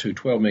World War II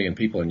 12 million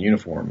people in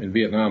uniform. In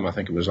Vietnam, I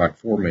think it was like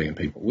 4 million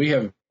people. We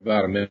have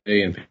about 1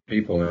 million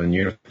people in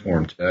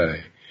uniform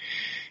today,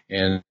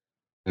 and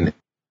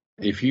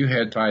if you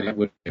had tied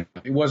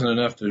it wasn't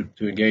enough to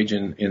engage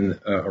in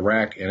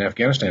Iraq and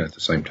Afghanistan at the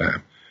same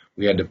time.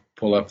 We had to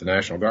pull up the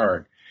National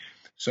Guard.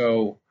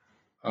 So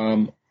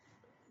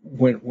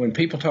when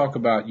people talk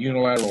about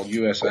unilateral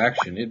U.S.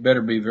 action, it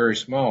better be very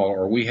small,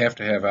 or we have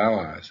to have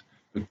allies,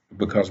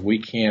 because we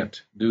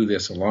can't do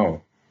this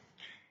alone.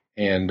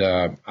 And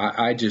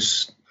I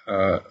just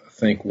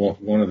think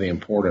one of the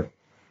important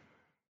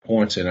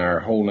points in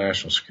our whole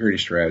national security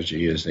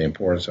strategy is the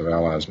importance of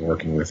allies and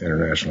working with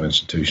international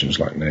institutions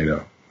like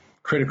NATO.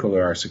 Critical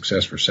to our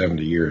success for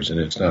 70 years,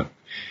 and to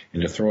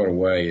throw it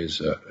away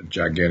is a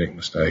gigantic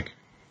mistake.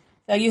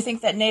 So you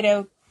think that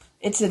NATO,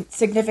 its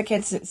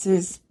significance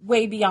is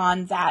way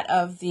beyond that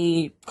of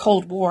the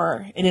Cold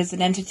War. It is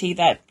an entity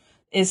that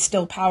is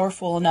still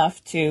powerful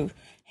enough to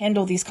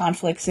handle these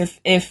conflicts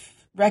if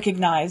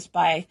recognized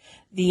by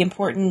the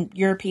important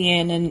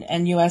European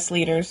and U.S.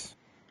 leaders.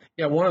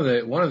 Yeah, one of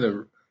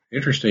the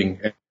interesting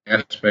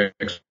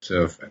aspects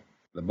of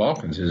the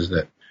Balkans is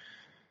that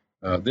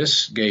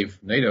this gave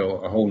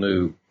NATO a whole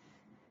new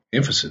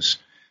emphasis.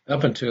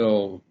 Up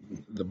until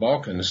the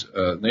Balkans,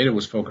 NATO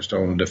was focused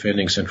on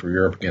defending Central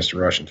Europe against the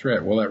Russian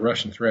threat. Well, that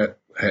Russian threat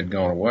had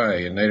gone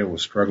away, and NATO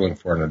was struggling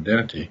for an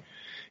identity.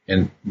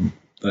 And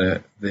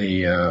the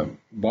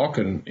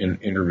Balkan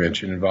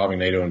intervention involving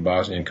NATO in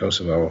Bosnia and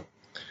Kosovo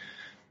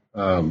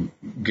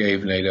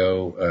gave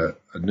NATO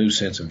a new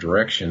sense of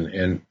direction,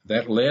 and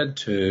that led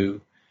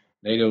to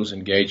NATO's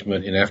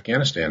engagement in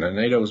Afghanistan. And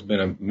NATO has been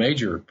a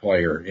major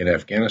player in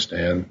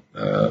Afghanistan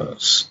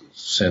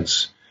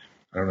since,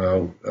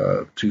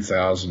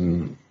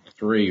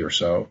 2003 or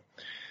so,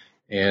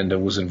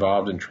 and was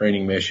involved in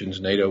training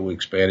missions. NATO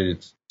expanded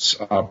its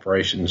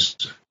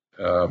operations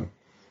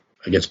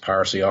against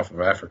piracy off of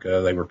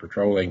Africa. They were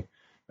patrolling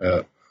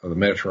the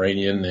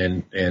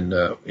Mediterranean and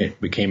it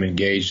became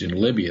engaged in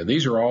Libya.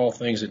 These are all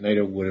things that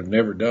NATO would have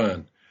never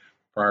done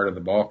prior to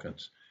the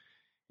Balkans.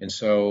 And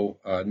so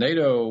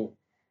NATO,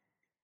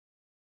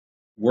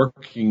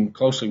 working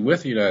closely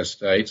with the United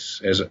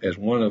States as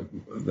one of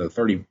the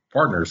 30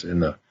 partners in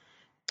the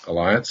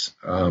alliance,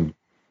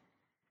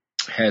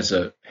 has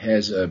a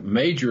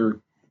major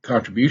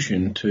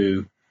contribution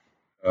to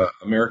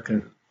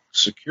American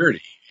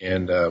security,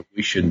 and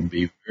we should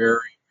be very,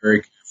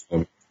 very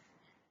careful.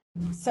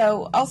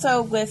 So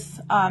also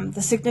with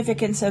the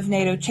significance of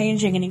NATO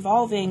changing and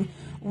evolving,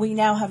 we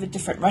now have a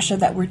different Russia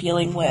that we're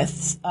dealing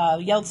with.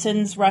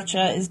 Yeltsin's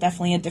Russia is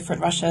definitely a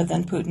different Russia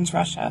than Putin's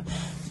Russia.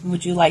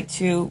 Would you like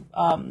to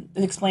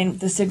explain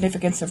the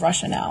significance of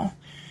Russia now?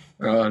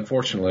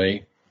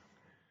 Unfortunately,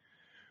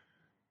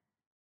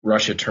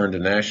 Russia turned to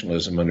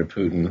nationalism under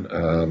Putin.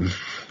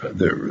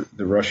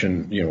 The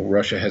Russian,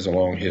 Russia has a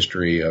long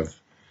history of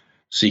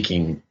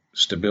seeking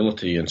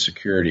stability and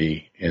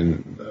security,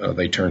 and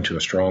they turned to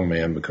a strong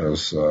man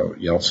because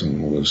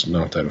Yeltsin was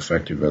not that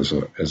effective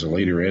as a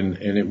leader, and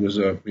it was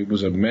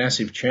a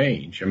massive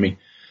change. I mean,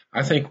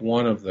 I think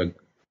one of the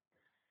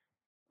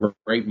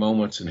great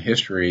moments in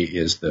history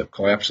is the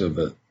collapse of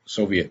the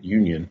Soviet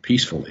Union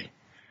peacefully.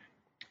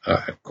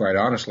 Quite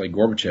honestly,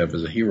 Gorbachev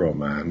is a hero of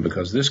mine,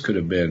 because this could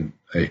have been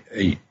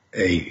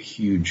a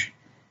huge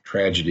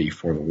tragedy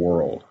for the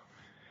world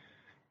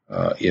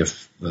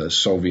if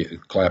the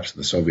collapse of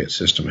the Soviet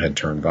system had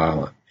turned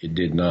violent. It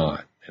did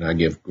not, and I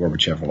give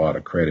Gorbachev a lot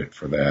of credit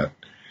for that,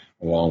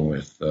 along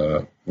with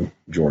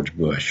George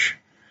Bush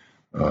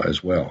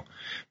as well.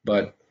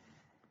 But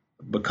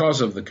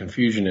because of the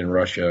confusion in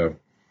Russia,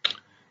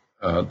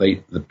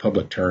 the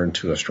public turned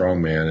to a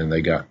strong man, and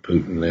they got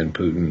Putin, and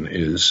Putin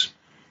is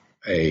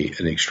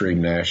an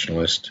extreme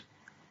nationalist,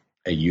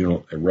 a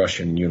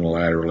Russian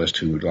unilateralist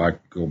who would like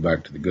to go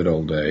back to the good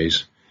old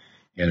days,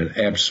 and an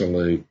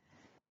absolute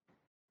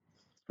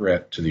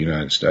threat to the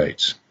United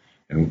States.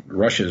 And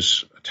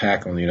Russia's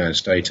attack on the United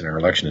States in our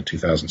election in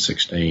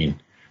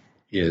 2016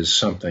 is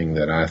something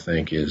that I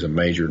think is a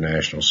major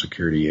national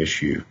security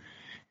issue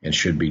and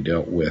should be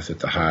dealt with at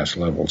the highest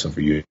levels of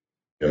the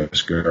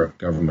U.S.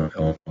 government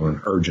on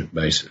an urgent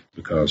basis,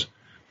 because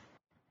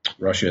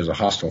Russia is a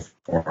hostile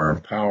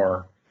foreign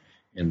power,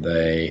 and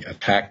they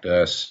attacked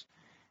us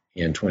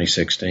in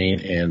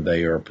 2016, and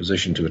they are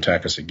positioned to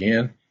attack us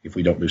again if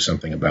we don't do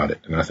something about it.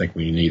 And I think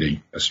we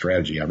need a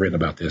strategy. I've written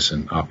about this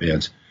in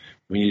op-eds.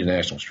 We need a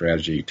national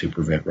strategy to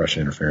prevent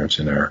Russian interference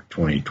in our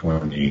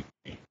 2020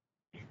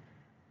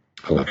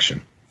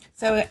 election.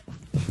 So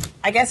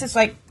I guess it's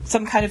like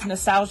some kind of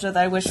nostalgia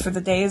that I wish for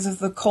the days of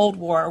the Cold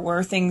War,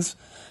 where things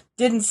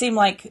didn't seem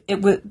like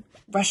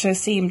Russia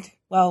seemed,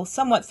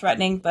 somewhat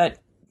threatening, but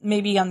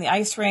maybe on the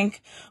ice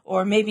rink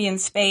or maybe in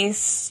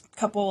space, a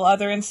couple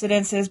other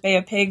incidences, Bay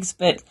of Pigs,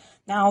 but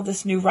now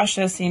this new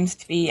Russia seems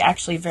to be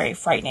actually very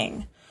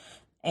frightening.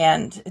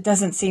 And it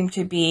doesn't seem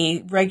to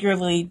be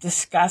regularly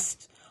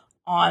discussed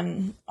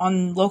on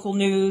local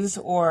news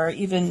or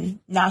even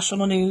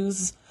national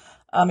news,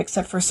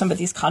 except for some of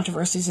these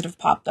controversies that have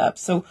popped up.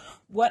 So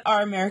what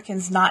are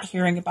Americans not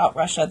hearing about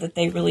Russia that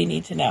they really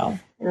need to know?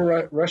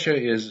 Well, Russia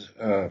is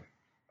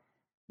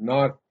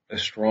not a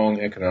strong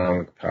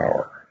economic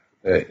power.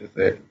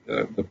 The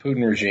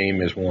Putin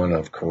regime is one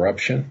of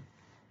corruption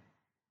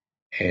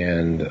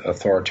and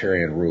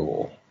authoritarian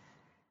rule.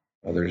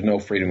 There's no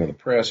freedom of the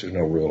press. There's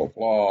no rule of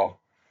law.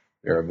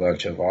 There are a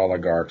bunch of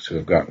oligarchs who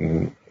have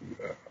gotten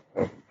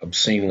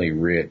obscenely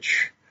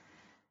rich,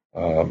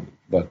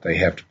 but they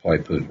have to play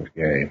Putin's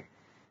game.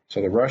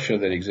 So the Russia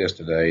that exists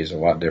today is a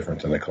lot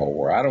different than the Cold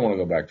War. I don't want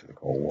to go back to the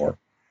Cold War.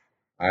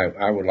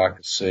 I would like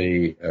to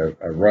see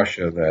a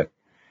Russia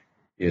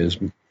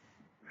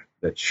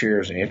that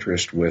shares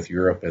interest with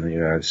Europe and the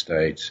United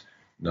States,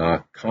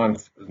 not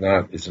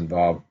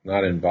involved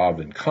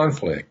in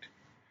conflict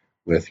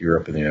with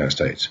Europe and the United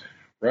States.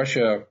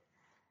 Russia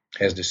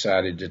has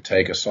decided to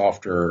take a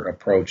softer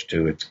approach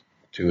to its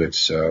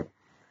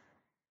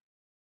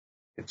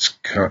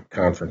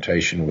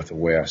confrontation with the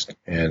West,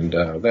 and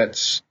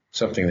that's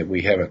something that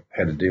we haven't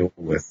had to deal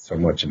with so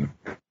much in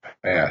the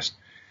past.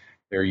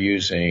 They're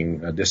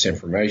using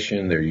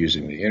disinformation. They're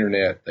using the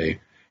internet. They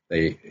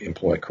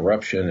employ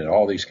corruption and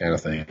all these kind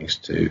of things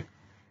to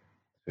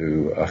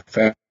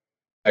affect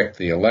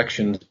the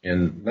elections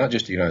in not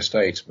just the United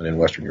States, but in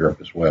Western Europe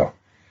as well.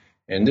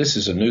 And this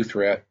is a new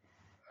threat.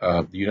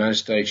 The United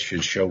States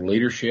should show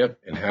leadership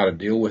in how to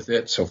deal with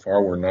it. So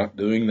far, we're not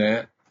doing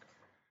that.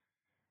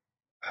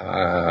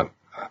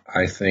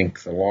 I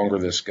think the longer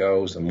this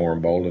goes, the more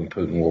emboldened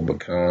Putin will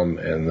become,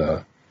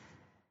 and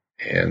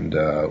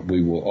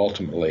we will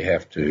ultimately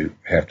have to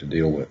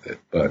deal with it.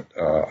 But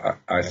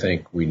I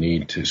think we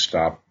need to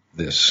stop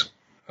this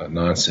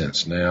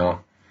nonsense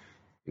now.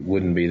 It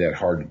wouldn't be that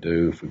hard to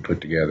do if we put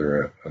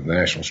together a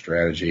national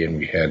strategy and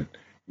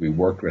we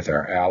worked with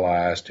our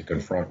allies to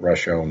confront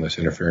Russia on this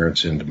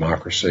interference in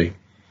democracy.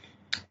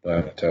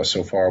 But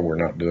so far, we're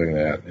not doing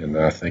that, and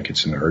I think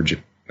it's an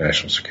urgent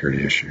national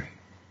security issue.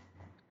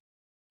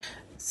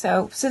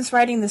 So, since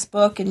writing this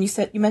book, and you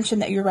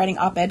mentioned that you're writing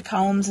op-ed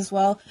columns as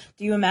well,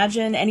 do you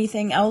imagine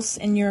anything else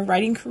in your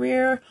writing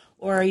career,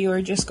 or are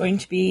you just going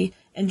to be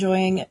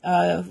enjoying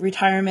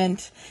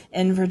retirement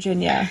in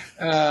Virginia?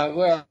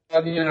 Well,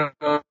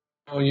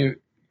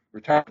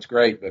 retirement's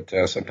great,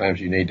 but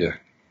sometimes you need to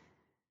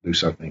do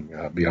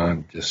something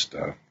beyond just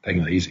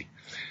taking it easy.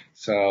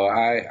 So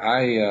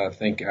I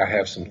think I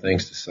have some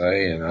things to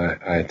say, and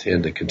I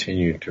intend to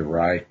continue to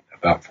write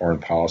about foreign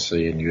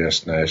policy and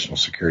U.S. national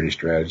security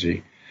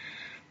strategy.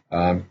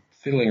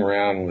 Fiddling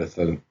around with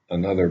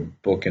another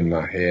book in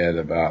my head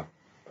about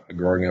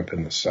growing up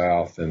in the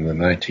South in the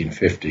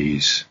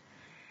 1950s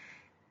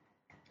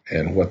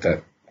and what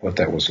that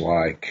was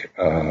like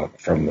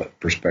from the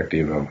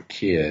perspective of a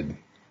kid.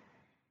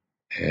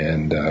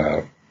 And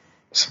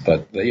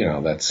but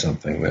that's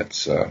something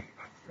that's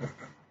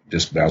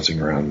just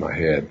bouncing around in my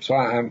head. So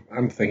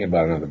I'm thinking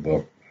about another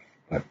book,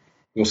 but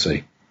we'll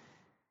see.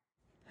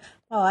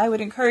 Well, I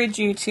would encourage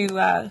you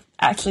to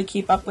actually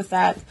keep up with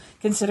that,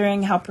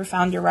 considering how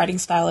profound your writing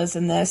style is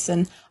in this.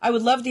 And I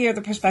would love to hear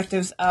the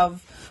perspectives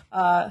of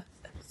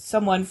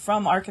someone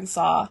from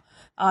Arkansas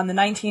on the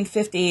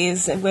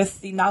 1950s with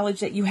the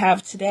knowledge that you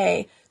have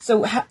today.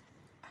 So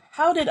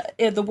how did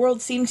the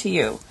world seem to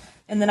you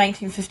in the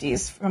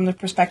 1950s from the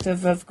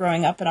perspective of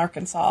growing up in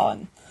Arkansas?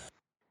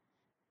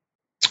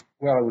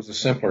 Well, it was a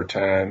simpler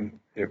time.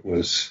 It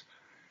was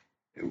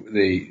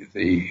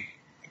the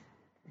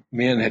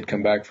men had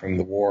come back from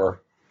the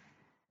war,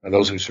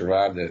 those who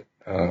survived it.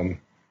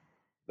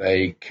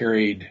 They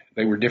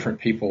were different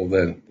people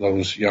than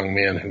those young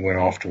men who went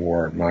off to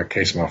war. In my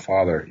case, my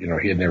father, he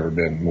had never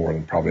been more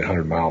than probably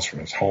 100 miles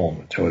from his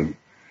home until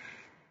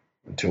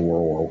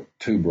World War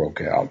II broke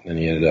out. And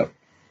he ended up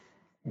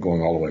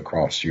going all the way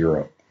across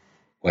Europe,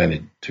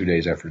 landed 2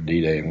 days after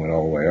D-Day and went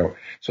all the way over.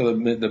 So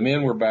the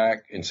men were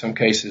back. In some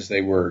cases,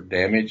 they were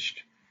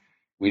damaged.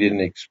 We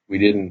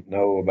didn't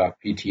know about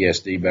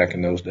PTSD back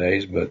in those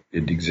days, but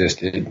it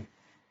existed.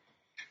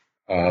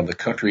 The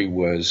country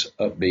was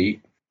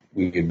upbeat.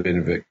 We had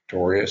been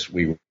victorious.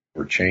 We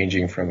were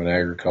changing from an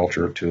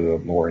agriculture to a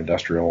more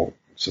industrial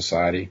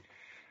society.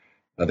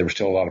 There was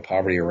still a lot of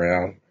poverty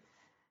around.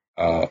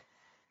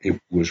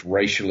 It was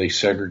racially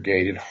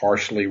segregated,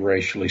 harshly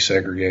racially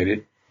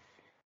segregated,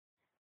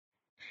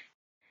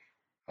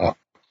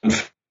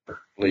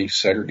 unfairly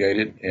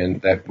segregated,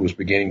 and that was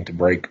beginning to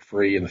break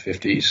free in the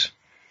 50s.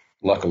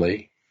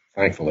 Luckily,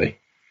 thankfully.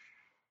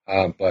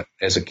 But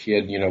as a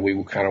kid, we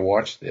would kind of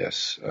watch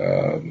this.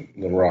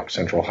 Little Rock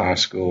Central High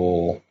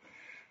School,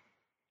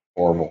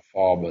 Orville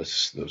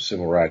Faubus, the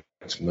Civil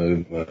Rights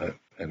Movement,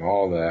 and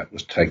all that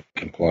was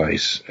taking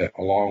place,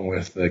 along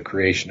with the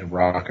creation of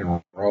rock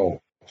and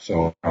roll.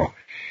 So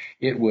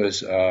it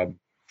was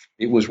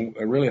it was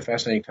really a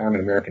fascinating time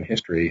in American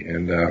history,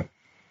 and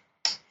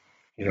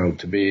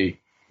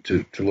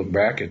to look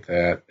back at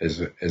that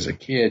as a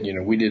kid,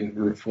 we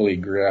didn't fully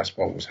grasp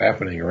what was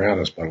happening around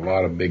us, but a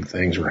lot of big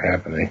things were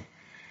happening,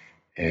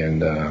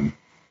 and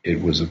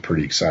it was a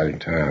pretty exciting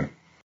time.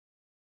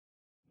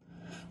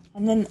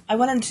 And then I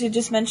wanted to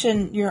just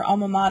mention your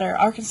alma mater,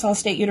 Arkansas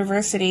State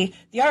University.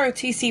 The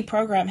ROTC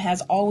program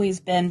has always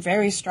been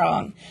very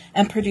strong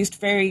and produced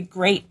very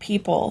great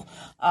people.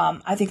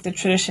 I think the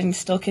tradition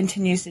still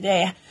continues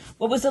today.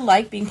 What was it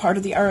like being part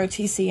of the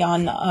ROTC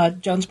on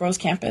Jonesboro's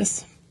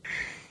campus?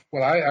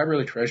 Well, I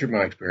really treasured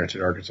my experience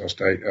at Arkansas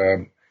State.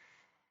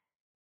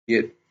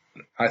 It,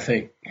 I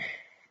think,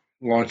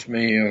 launched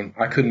me on.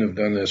 I couldn't have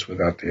done this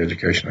without the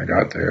education I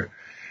got there.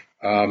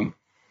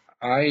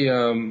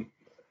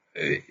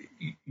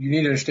 You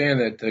need to understand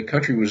that the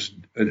country was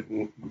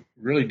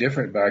really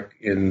different back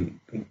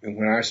when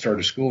I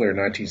started school there in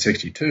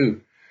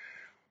 1962.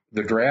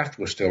 The draft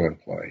was still in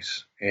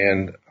place,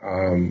 and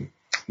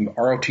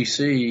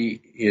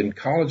ROTC in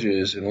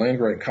colleges and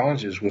land-grant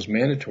colleges was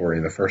mandatory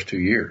in the first 2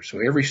 years. So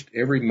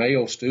every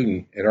male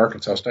student at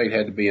Arkansas State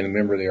had to be a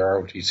member of the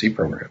ROTC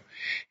program,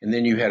 and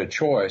then you had a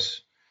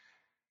choice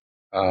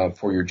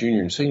for your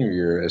junior and senior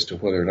year as to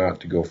whether or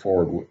not to go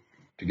forward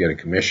to get a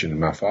commission. And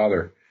my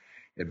father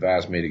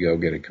advised me to go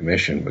get a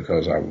commission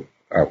because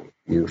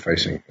we were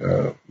facing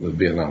the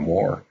Vietnam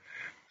War.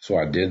 So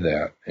I did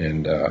that,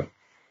 and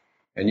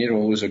it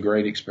was a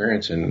great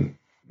experience in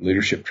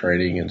leadership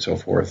training and so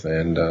forth.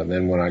 And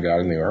then when I got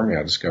in the Army,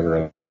 I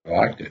discovered I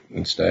liked it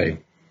and stayed.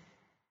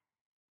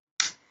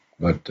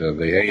 But the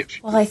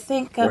ASU. Well, I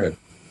think. Go ahead.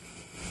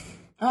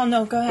 Oh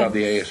no, go ahead.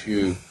 The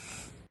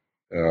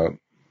ASU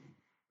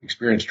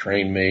experience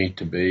trained me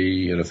to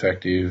be an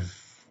effective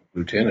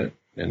lieutenant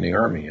in the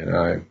Army, and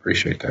I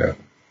appreciate that.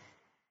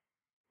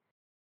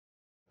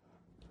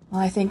 Well,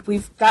 I think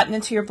we've gotten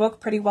into your book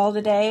pretty well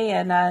today,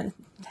 and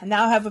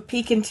now have a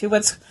peek into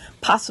what's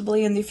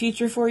possibly in the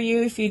future for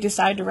you if you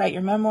decide to write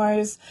your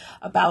memoirs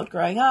about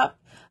growing up.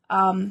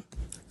 I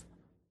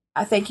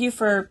thank you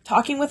for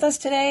talking with us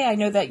today. I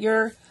know that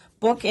your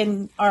book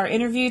and our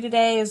interview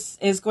today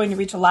is going to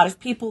reach a lot of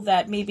people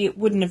that maybe it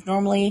wouldn't have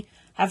normally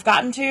have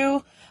gotten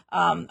to.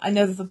 I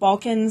know that the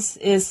Balkans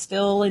is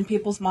still in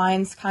people's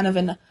minds kind of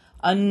an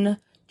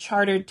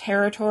uncharted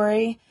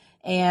territory,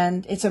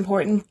 and it's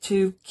important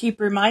to keep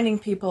reminding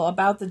people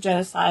about the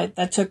genocide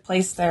that took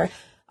place there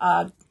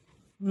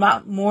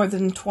not more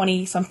than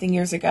 20-something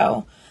years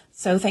ago.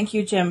 So thank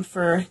you, Jim,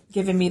 for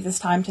giving me this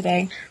time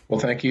today. Well,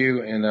 thank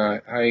you, and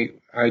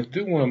I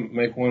do want to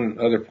make one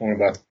other point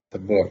about the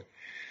book.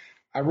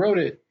 I wrote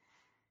it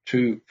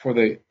for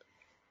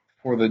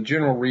the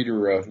general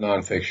reader of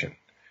nonfiction.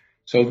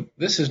 So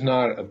this is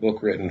not a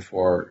book written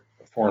for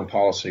foreign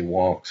policy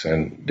wonks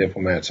and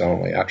diplomats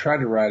only. I tried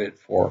to write it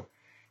for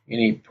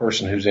any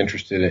person who's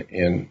interested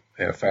in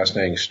a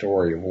fascinating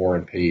story of war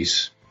and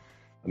peace,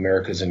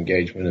 America's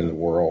engagement in the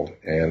world,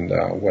 and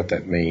what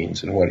that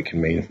means and what it can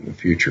mean in the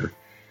future.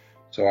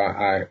 So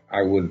I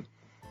would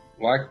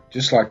like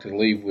to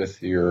leave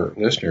with your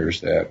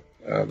listeners that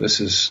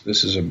this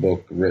is a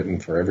book written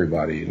for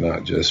everybody,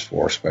 not just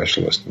for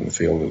specialists in the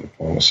field of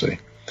diplomacy.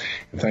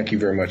 And thank you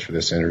very much for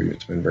this interview.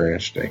 It's been very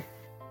interesting.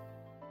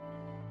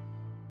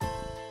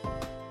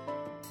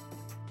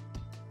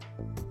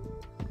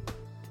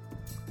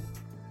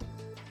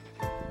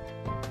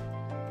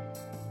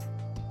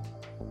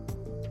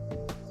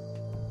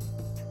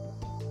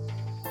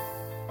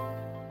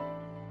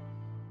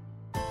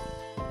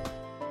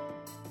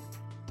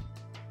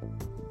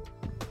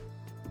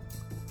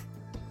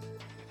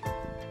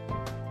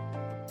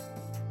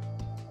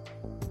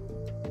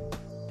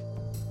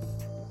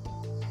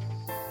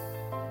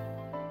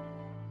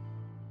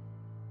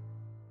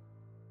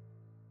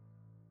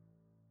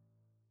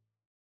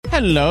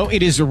 Hello,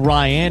 it is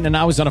Ryan, and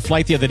I was on a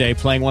flight the other day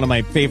playing one of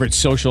my favorite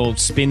social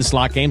spin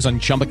slot games on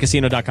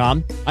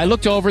ChumbaCasino.com. I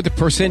looked over the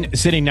person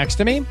sitting next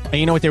to me, and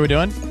you know what they were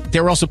doing?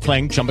 They were also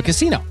playing Chumba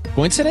Casino.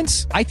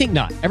 Coincidence? I think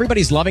not.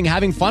 Everybody's loving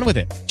having fun with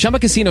it. Chumba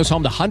Casino is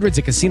home to hundreds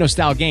of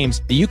casino-style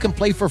games that you can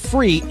play for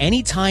free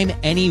anytime,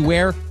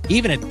 anywhere,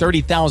 even at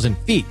 30,000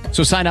 feet.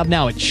 So sign up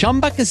now at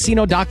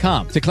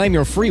ChumbaCasino.com to claim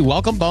your free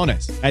welcome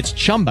bonus. That's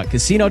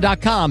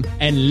ChumbaCasino.com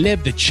and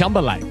live the Chumba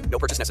life. No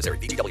purchase necessary.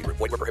 VGW Group.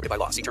 Void where prohibited by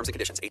law. See terms and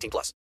conditions. 18+.